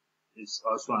speaker is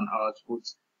also an output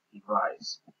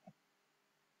device.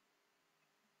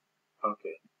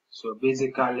 Okay, so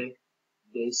basically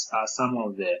these are some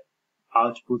of the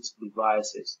output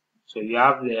devices. So you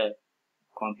have the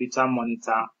computer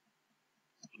monitor,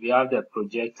 we have the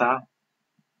projector,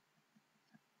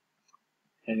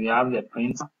 and we have the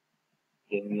printer,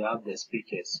 then we have the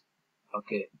speakers.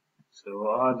 Okay, so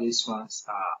all these ones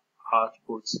are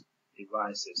output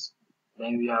devices.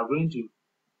 Then we are going to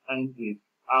end with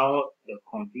how the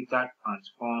computer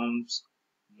transforms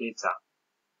data.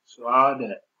 So how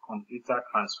the computer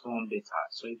transforms data.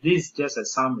 So this is just a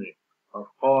summary of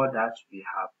all that we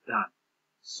have done.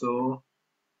 So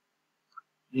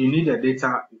you need the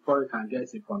data before you can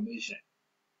get information.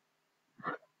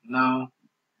 Now,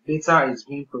 data is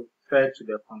being fed to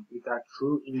the computer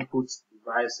through input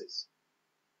devices.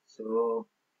 So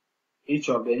each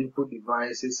of the input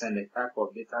devices and the type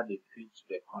of data they feed to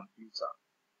the computer.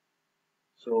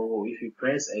 So if you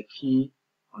press a key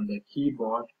on the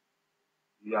keyboard,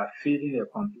 you are feeding the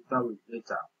computer with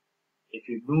data. If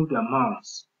you move the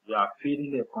mouse, you are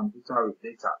feeding the computer with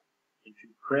data. If you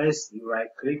right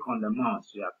click on the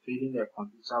mouse, you are feeding the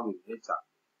computer with data.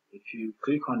 If you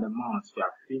click on the mouse, you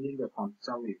are feeding the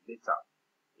computer with data.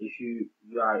 If you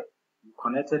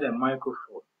connected a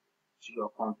microphone to your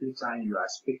computer and you are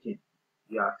speaking,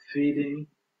 you are feeding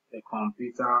the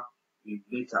computer with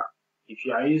data. If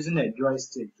you are using a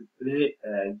joystick to play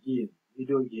a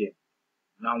video game,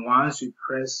 now once you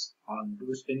press on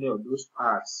any of those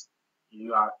parts,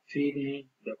 you are feeding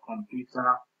the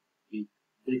computer with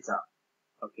data.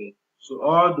 Okay, so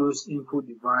all those input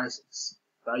devices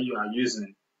that you are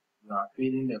using, you are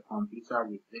feeding the computer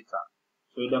with data.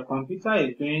 So the computer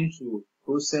is going to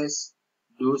process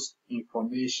those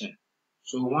information.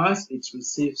 So once it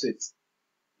receives it,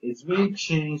 it's being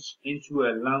changed into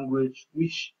a language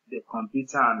which the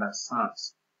computer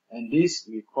understands. And this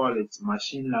we call it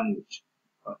machine language.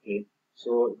 Okay,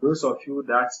 so those of you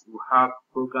that you have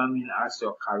programming as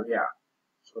your career,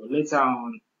 so later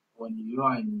on when you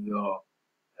are in your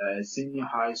senior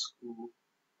high school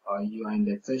or you are in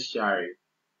the tertiary,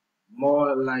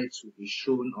 more light will be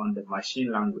shown on the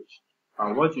machine language.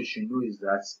 But what you should know is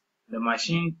that the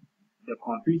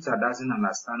computer doesn't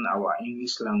understand our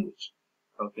English language.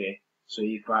 Okay, so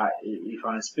if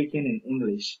I'm speaking in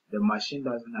English, the machine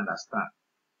doesn't understand.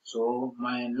 So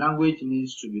my language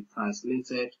needs to be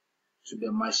translated to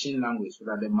the machine language so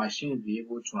that the machine will be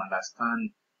able to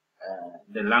understand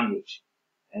the language.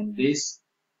 And the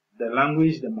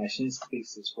language the machine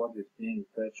speaks is what is being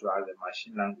referred to as the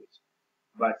machine language.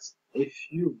 But if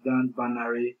you've done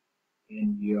binary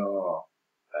in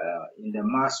the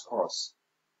maths course,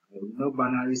 you know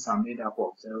binaries are made up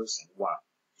of zeros and one.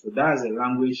 So that's the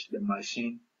language the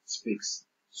machine speaks.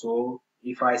 So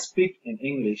if I speak in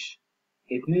English,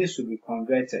 it needs to be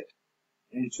converted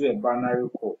into a binary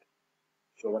code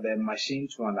for the machine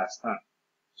to understand.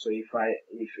 So if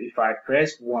I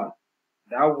press 1,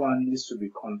 that 1 needs to be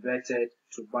converted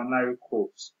to binary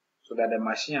codes so that the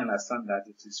machine understands that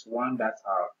it is 1 that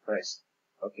I pressed.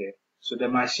 Okay, so the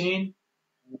machine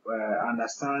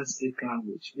understands its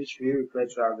language, which we refer to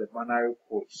as the binary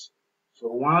codes.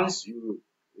 So once you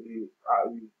feed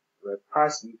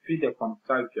the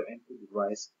computer with your input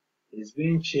device, it's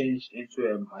being changed into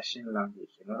a machine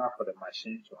language in order for the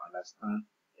machine to understand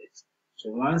it.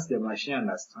 So once the machine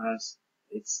understands,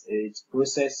 it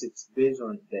processes it based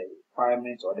on the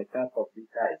requirement or the type of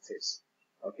data it is.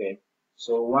 Okay,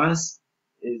 so once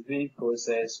it's being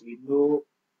processed, we know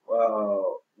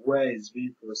where it's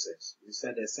being processed. We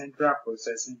said the central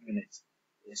processing unit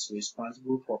is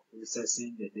responsible for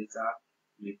processing the data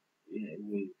we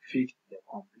feed the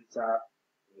computer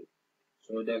with.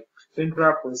 So the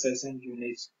central processing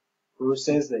unit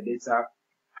processes the data.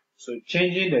 So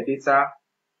changing the data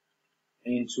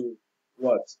into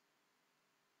what?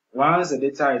 Once the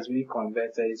data is being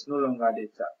converted, it's no longer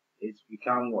data. It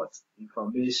becomes what?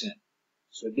 Information.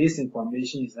 So this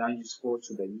information is now useful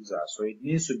to the user. So it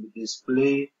needs to be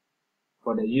displayed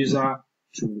for the user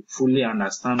to fully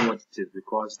understand what it is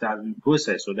because it has been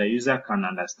processed so the user can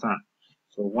understand.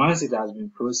 So once it has been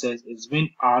processed, it's been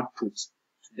output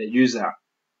to the user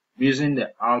using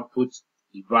the output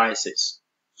devices.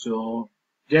 So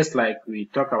just like we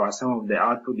talk about some of the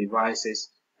output devices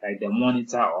like the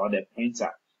monitor or the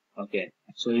printer. Okay,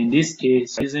 so in this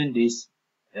case, using this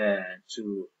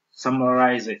to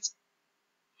summarize it.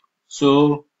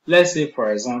 So let's say,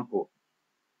 for example,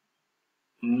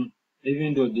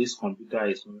 even though this computer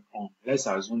is on, let's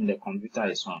assume the computer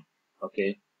is on.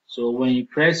 Okay, so when you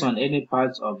press on any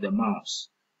part of the mouse,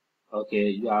 okay,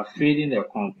 you are feeding the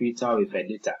computer with a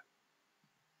data.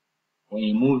 When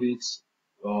you move it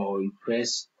or you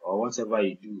press or whatever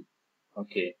you do,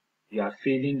 okay, you are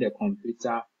feeding the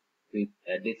computer with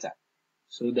a data.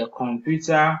 So the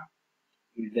computer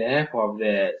with the help of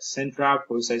the central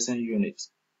processing unit,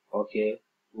 okay,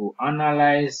 will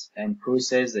analyze and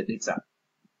process the data.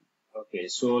 Okay,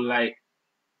 so like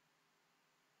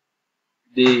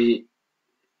the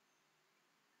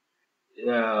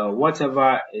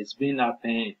whatever is being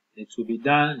happening, it will be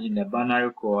done in the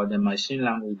binary code or the machine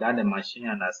language that the machine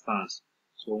understands.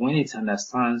 So when it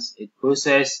understands, it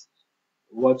processes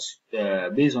what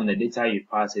based on the data you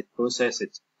pass, it processes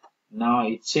it. Now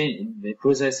the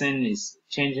processing is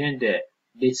changing the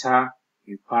data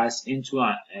you pass into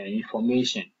an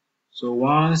information. So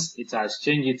once it has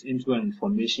changed it into an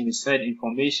information, it said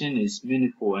information is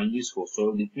meaningful and useful.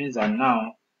 So it means that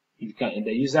now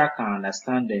the user can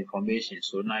understand the information.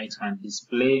 So now it can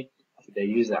display to the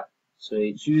user. So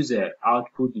it uses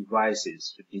output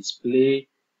devices to display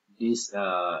this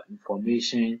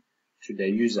information to the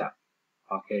user.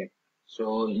 Okay,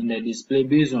 so in the display,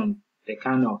 based on the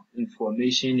kind of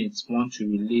information it wants to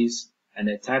release and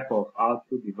the type of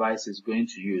output device it's going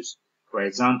to use. For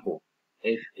example,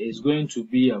 if it's going to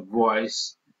be a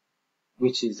voice,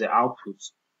 which is the output,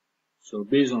 so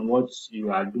based on what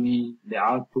you are doing, the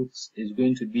output is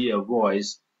going to be a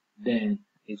voice, then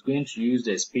it's going to use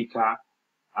the speaker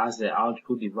as the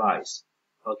output device.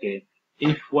 Okay,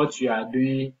 if what you are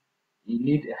doing, you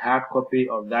need a hard copy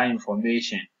of that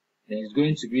information, then it's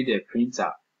going to be the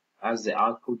printer as the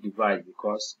output device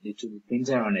because it will be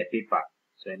printed on a paper.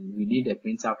 So we need a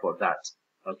printer for that.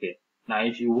 Okay, now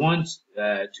if you want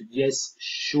to just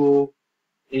show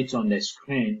it on the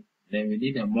screen, then we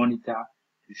need a monitor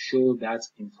to show that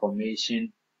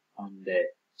information on the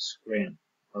screen.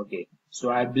 Okay,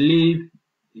 so I believe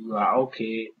you are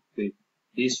okay with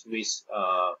this week's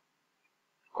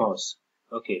course.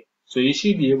 Okay, so you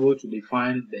should be able to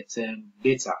define the term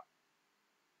data.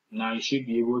 Now you should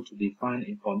be able to define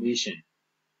information.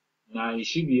 Now you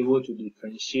should be able to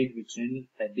differentiate between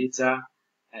the data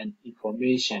and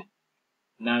information.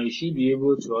 Now you should be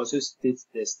able to also state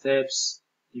the steps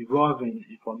involved in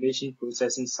information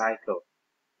processing cycle.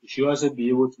 You should also be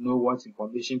able to know what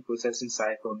information processing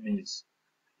cycle means.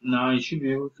 Now you should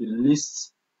be able to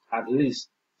list at least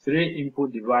 3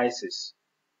 input devices,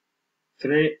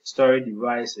 3 storage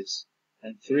devices,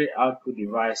 and 3 output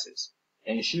devices.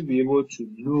 And you should be able to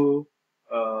know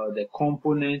the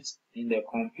component in the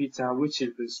computer which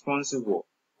is responsible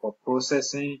for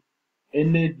processing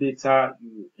any data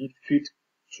you input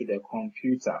to the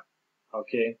computer.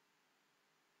 Okay.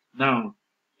 Now,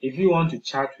 if you want to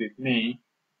chat with me,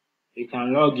 you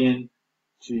can log in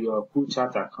to your Cool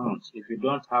Chat account. If you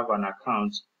don't have an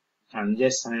account, you can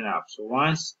just sign up. So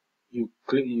once you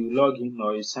log in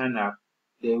or you sign up,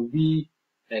 there will be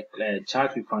a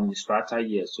chat with an instructor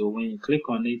here. So when you click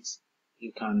on it,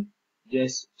 you can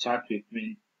just chat with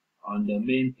me on the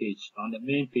main page. On the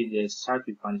main page, there's chat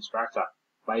with an instructor,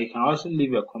 but you can also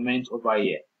leave a comment over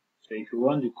here. So if you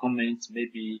want to comment,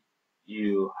 maybe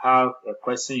you have a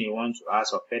question you want to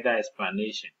ask or further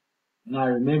explanation. Now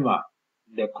remember,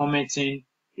 the commenting,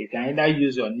 you can either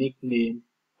use your nickname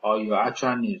or your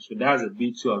actual name. So that's the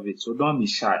beauty of it. So don't be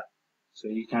shy. So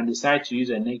you can decide to use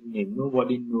a nickname.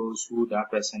 Nobody knows who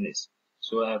that person is.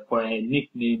 So for a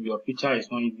nickname, your picture is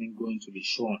not even going to be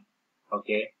shown.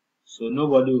 Okay. So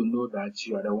nobody will know that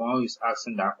you are the one who is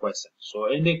asking that question. So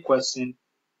any question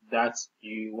that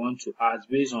you want to ask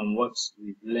based on what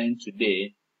we've learned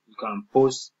today, you can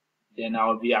post, then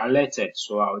I'll be alerted.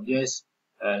 So I'll just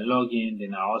log in,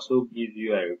 then I'll also give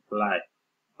you a reply.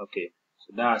 Okay,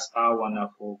 so that's how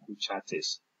wonderful Cool Chat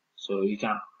is. So you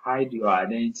can hide your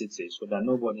identity so that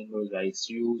nobody knows that it's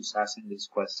you who's asking this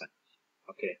question.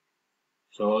 Okay,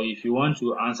 so if you want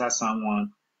to answer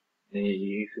someone,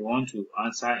 if you want to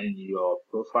answer in your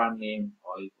profile name,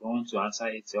 or if you want to answer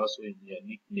it also in your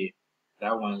nickname,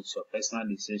 that one is your personal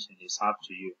decision. It's up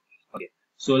to you. Okay,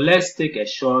 so let's take a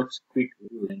short, quick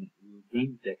review and we'll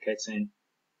bring the curtain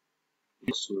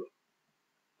to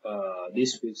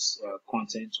this week's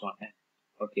content to an end.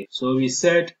 Okay, so we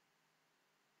said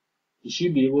you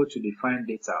should be able to define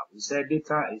data. We said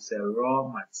data is a raw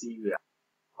material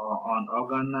or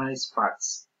unorganized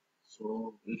facts.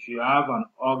 So if you have an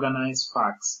organized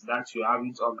facts that you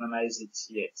haven't organized it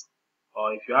yet,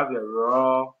 or if you have a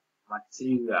raw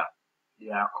material, they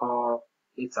are called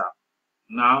data.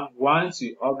 Now, once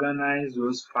you organize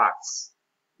those facts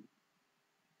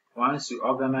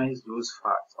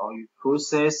or you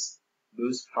process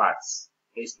those facts,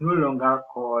 it's no longer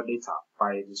called data,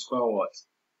 but it's called what?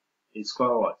 It's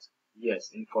called what?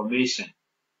 Yes, information.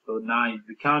 So now it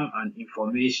becomes an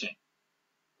information.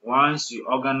 Once you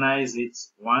organize it,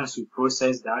 once you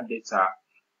process that data,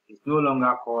 it's no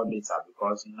longer called data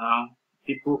because now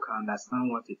people can understand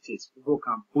what it is. People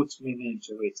can put meaning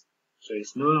into it. So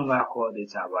it's no longer called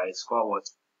data, but it's called what?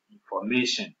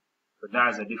 Information. So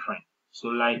that's the difference. So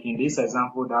like in this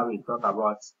example that we talk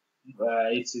about,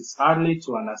 it is hardly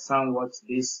to understand what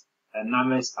these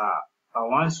numbers are. But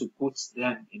once you put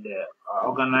them in the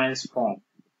organized form,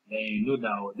 then you know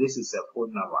that this is a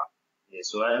phone number. Yeah,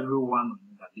 so everyone will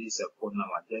know that this is a phone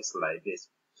number, just like this.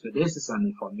 So this is an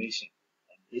information,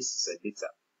 and this is a data.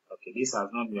 Okay, this has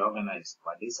not been organized,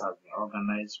 but this has been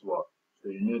organized well. So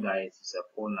you know that it is a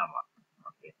phone number.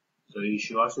 Okay, so you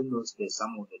should also note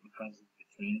some of the differences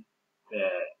between the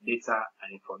data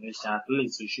and information. At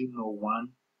least you should know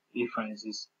one difference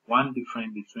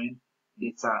between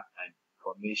data and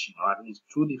information, or at least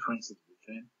two differences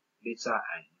between data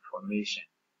and information.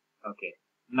 Okay,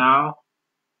 now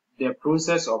the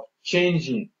process of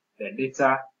changing the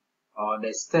data, or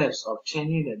the steps of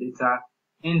changing the data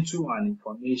into an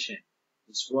information,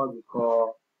 is what we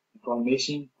call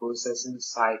information processing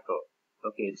cycle.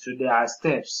 Okay, so there are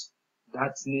steps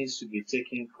that needs to be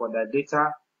taken for the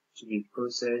data to be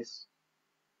processed,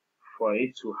 for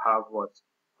it to have what?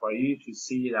 For you to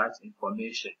see that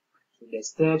information. So the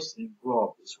steps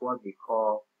involved is what we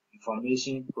call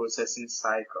information processing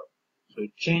cycle. So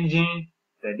changing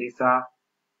the data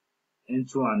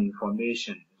into an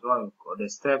information is what we call, the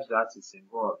steps that is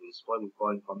involved is what we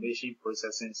call information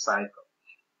processing cycle.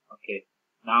 Okay,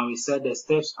 now we said the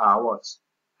steps are what?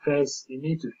 First, you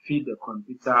need to feed the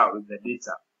computer with the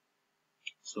data.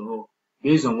 So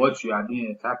based on what you are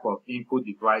doing, the type of input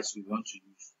device you want to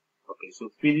use. Okay, so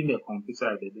feeding the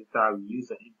computer with the data, we use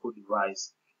the input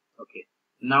device. Okay,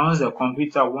 now once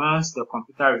the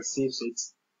computer receives it,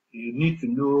 you need to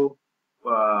know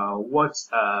what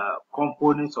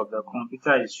components of the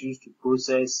computer is used to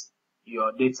process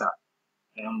your data.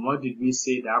 And what did we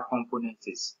say that component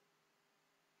is?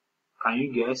 Can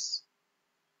you guess?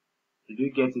 Did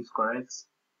you get it correct?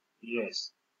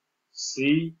 Yes.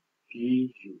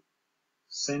 CPU,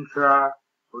 Central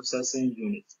Processing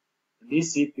Unit.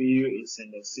 This CPU is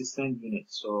in the system unit,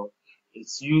 so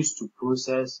it's used to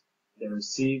process the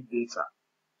received data.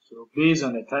 So based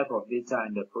on the type of data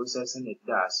and the processing it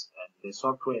does and the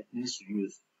software it needs to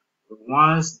use, so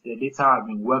once the data has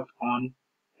been worked on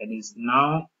and is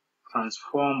now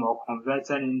transformed or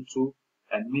converted into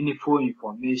a meaningful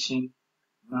information,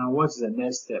 now what's the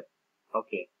next step?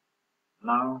 Okay,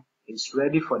 now it's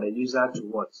ready for the user to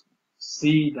what?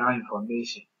 See that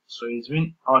information. So it's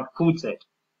been outputted.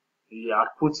 You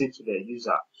output it to the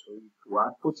user. So you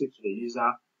output it to the user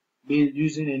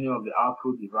using any of the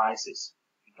output devices.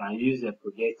 You can use a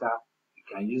projector, you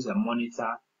can use a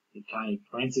monitor, you can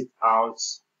print it out.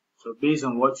 So based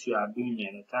on what you are doing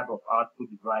and the type of output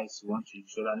device you want to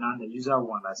use, so that now the user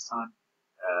will understand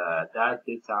that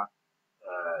data.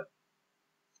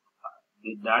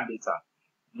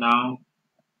 Now,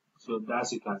 so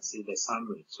that's, you can see the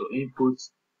summary. So input,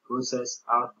 process,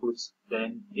 output.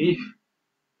 Then if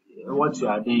what you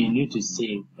are doing, you need to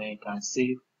save, then you can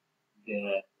save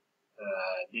the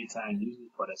data and use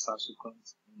it for the subsequent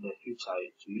in the future,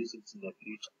 to use it in the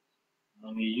future.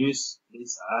 And we use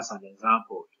this as an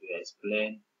example to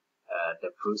explain the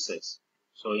process.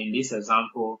 So in this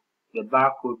example, the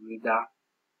barcode reader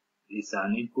is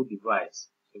an input device.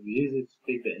 So we use it to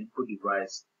take the input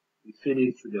device, we feed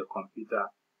it to the computer.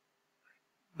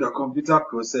 The computer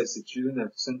process it using the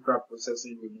central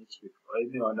processing unit with or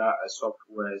any other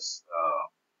softwares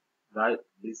that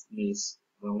this needs.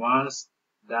 Then once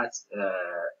that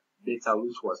data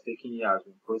which was taken here has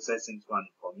been processed into an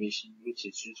information which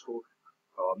is useful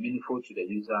or meaningful to the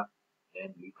user,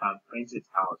 then we can print it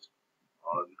out,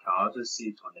 or we can also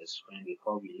see it on the screen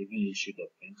before we even issue the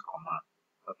print command.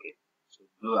 Okay, so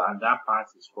and that part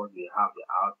is what we have the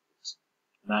output.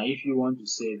 Now if you want to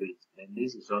save it, then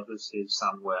this is also saved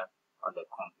somewhere on the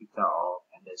computer or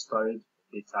in the storage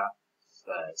data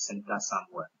center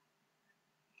somewhere.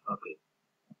 Okay,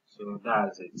 so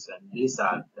that's it. And these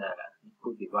are the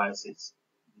input devices.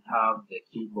 We have the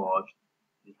keyboard,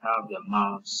 we have the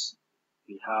mouse,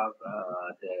 we have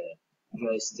the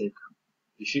joystick.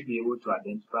 You should be able to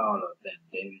identify all of them.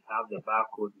 Then we have the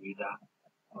barcode reader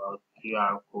or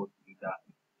QR code reader.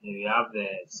 Then we have the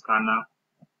scanner,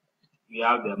 we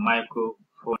have the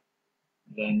microphone,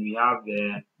 then we have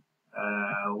the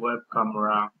web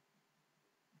camera,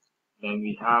 then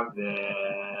we have the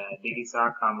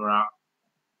digital camera,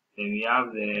 then we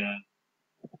have the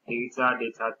digital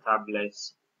data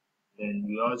tablets, then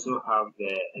we also have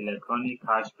the electronic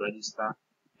cash register,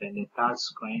 then the touch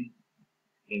screen,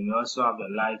 then we also have the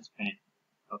light pen.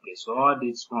 Okay, so all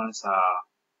these ones are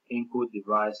input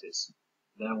devices.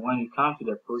 Then when you come to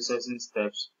the processing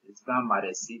steps, it's done by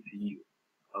the CPU.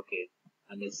 Okay,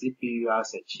 and the CPU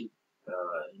has a chip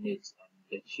in it. And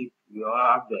the chip, we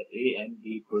all have the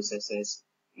AMD processors,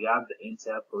 we have the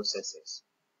Intel processors.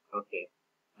 Okay.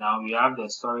 Now we have the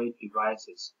storage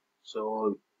devices.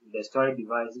 So the storage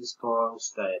devices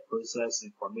stores the process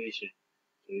information.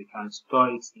 So you can store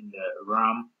it in the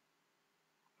RAM,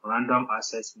 random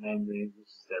access memory, which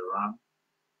is the RAM,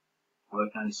 or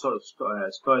you can store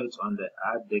it on the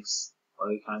hard disk,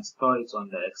 or you can store it on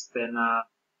the external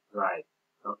drive.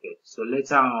 Okay, so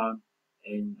later on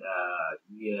in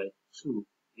year 2,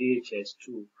 J.H.S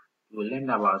 2, we'll learn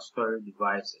about storage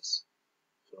devices.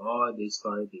 So all these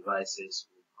storage devices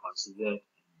will be considered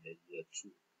in the year 2.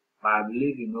 But I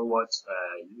believe you know what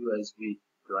USB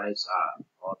drives are,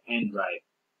 or pen drive.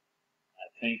 I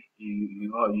think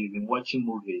you've been watching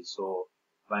movies, so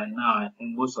by now I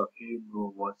think most of you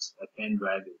know what a pen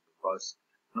drive is, because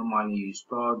normally you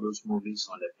store those movies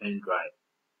on the pen drive.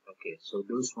 Okay, so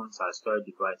those ones are storage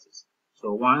devices.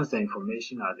 So once the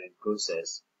information has been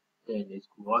processed, then it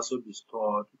could also be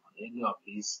stored on any of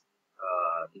these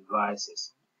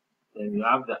devices. Then we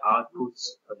have the output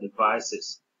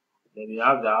devices. Then we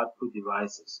have the output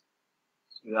devices.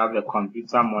 So we have the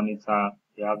computer monitor,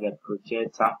 we have the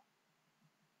projector,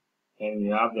 then we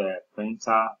have the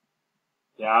printer,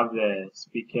 we have the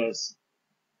speakers.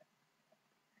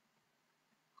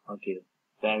 Okay,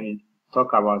 then we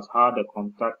talk about how the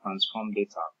computer transforms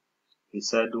data. We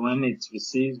said when it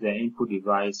receives the input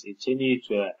device, it changes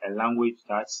it to a language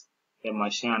that the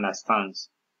machine understands.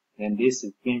 Then this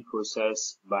is being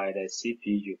processed by the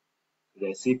CPU.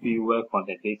 The CPU works on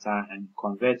the data and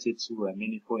converts it to a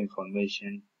meaningful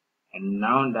information. And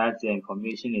now that the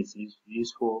information is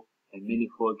useful and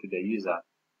meaningful to the user,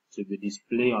 to be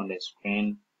displayed on the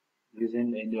screen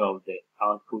using any of the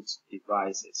output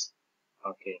devices.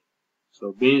 Okay.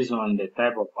 So based on the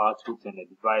type of output and the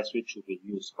device which will be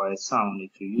used, for a sound,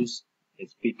 it will use a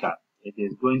speaker. It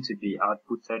is going to be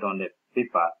outputted on the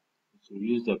paper, it will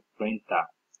use the printer.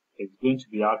 It's going to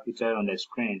be outputted on the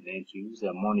screen, and it will use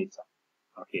a monitor.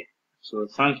 Okay. So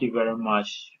thank you very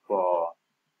much for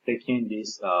taking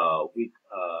this week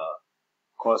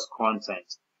course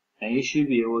content. And you should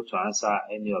be able to answer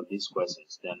any of these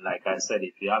questions. Then, like I said,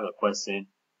 if you have a question,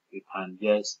 you can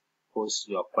just post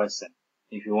your question.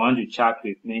 If you want to chat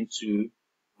with me too,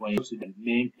 when you go to the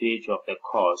main page of the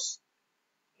course,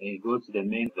 when you go to the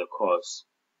main of the course,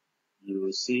 you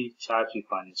will see chat with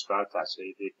an instructor. So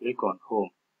if you click on home,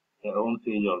 the home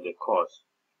page of the course,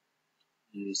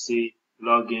 you will see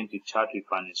log in to chat with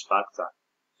an instructor.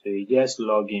 So you just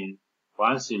log in.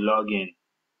 Once you log in,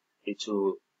 it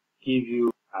will give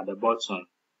you at the bottom.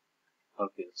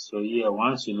 Okay, so here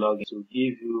once you log in, it will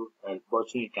give you a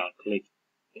button you can click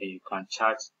and you can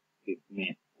chat with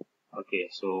me. Okay,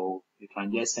 so you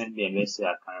can just send me a message.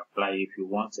 I can reply if you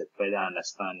want a further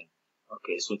understanding.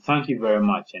 Okay, so thank you very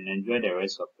much and enjoy the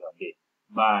rest of your day.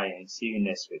 Bye and see you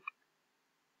next week.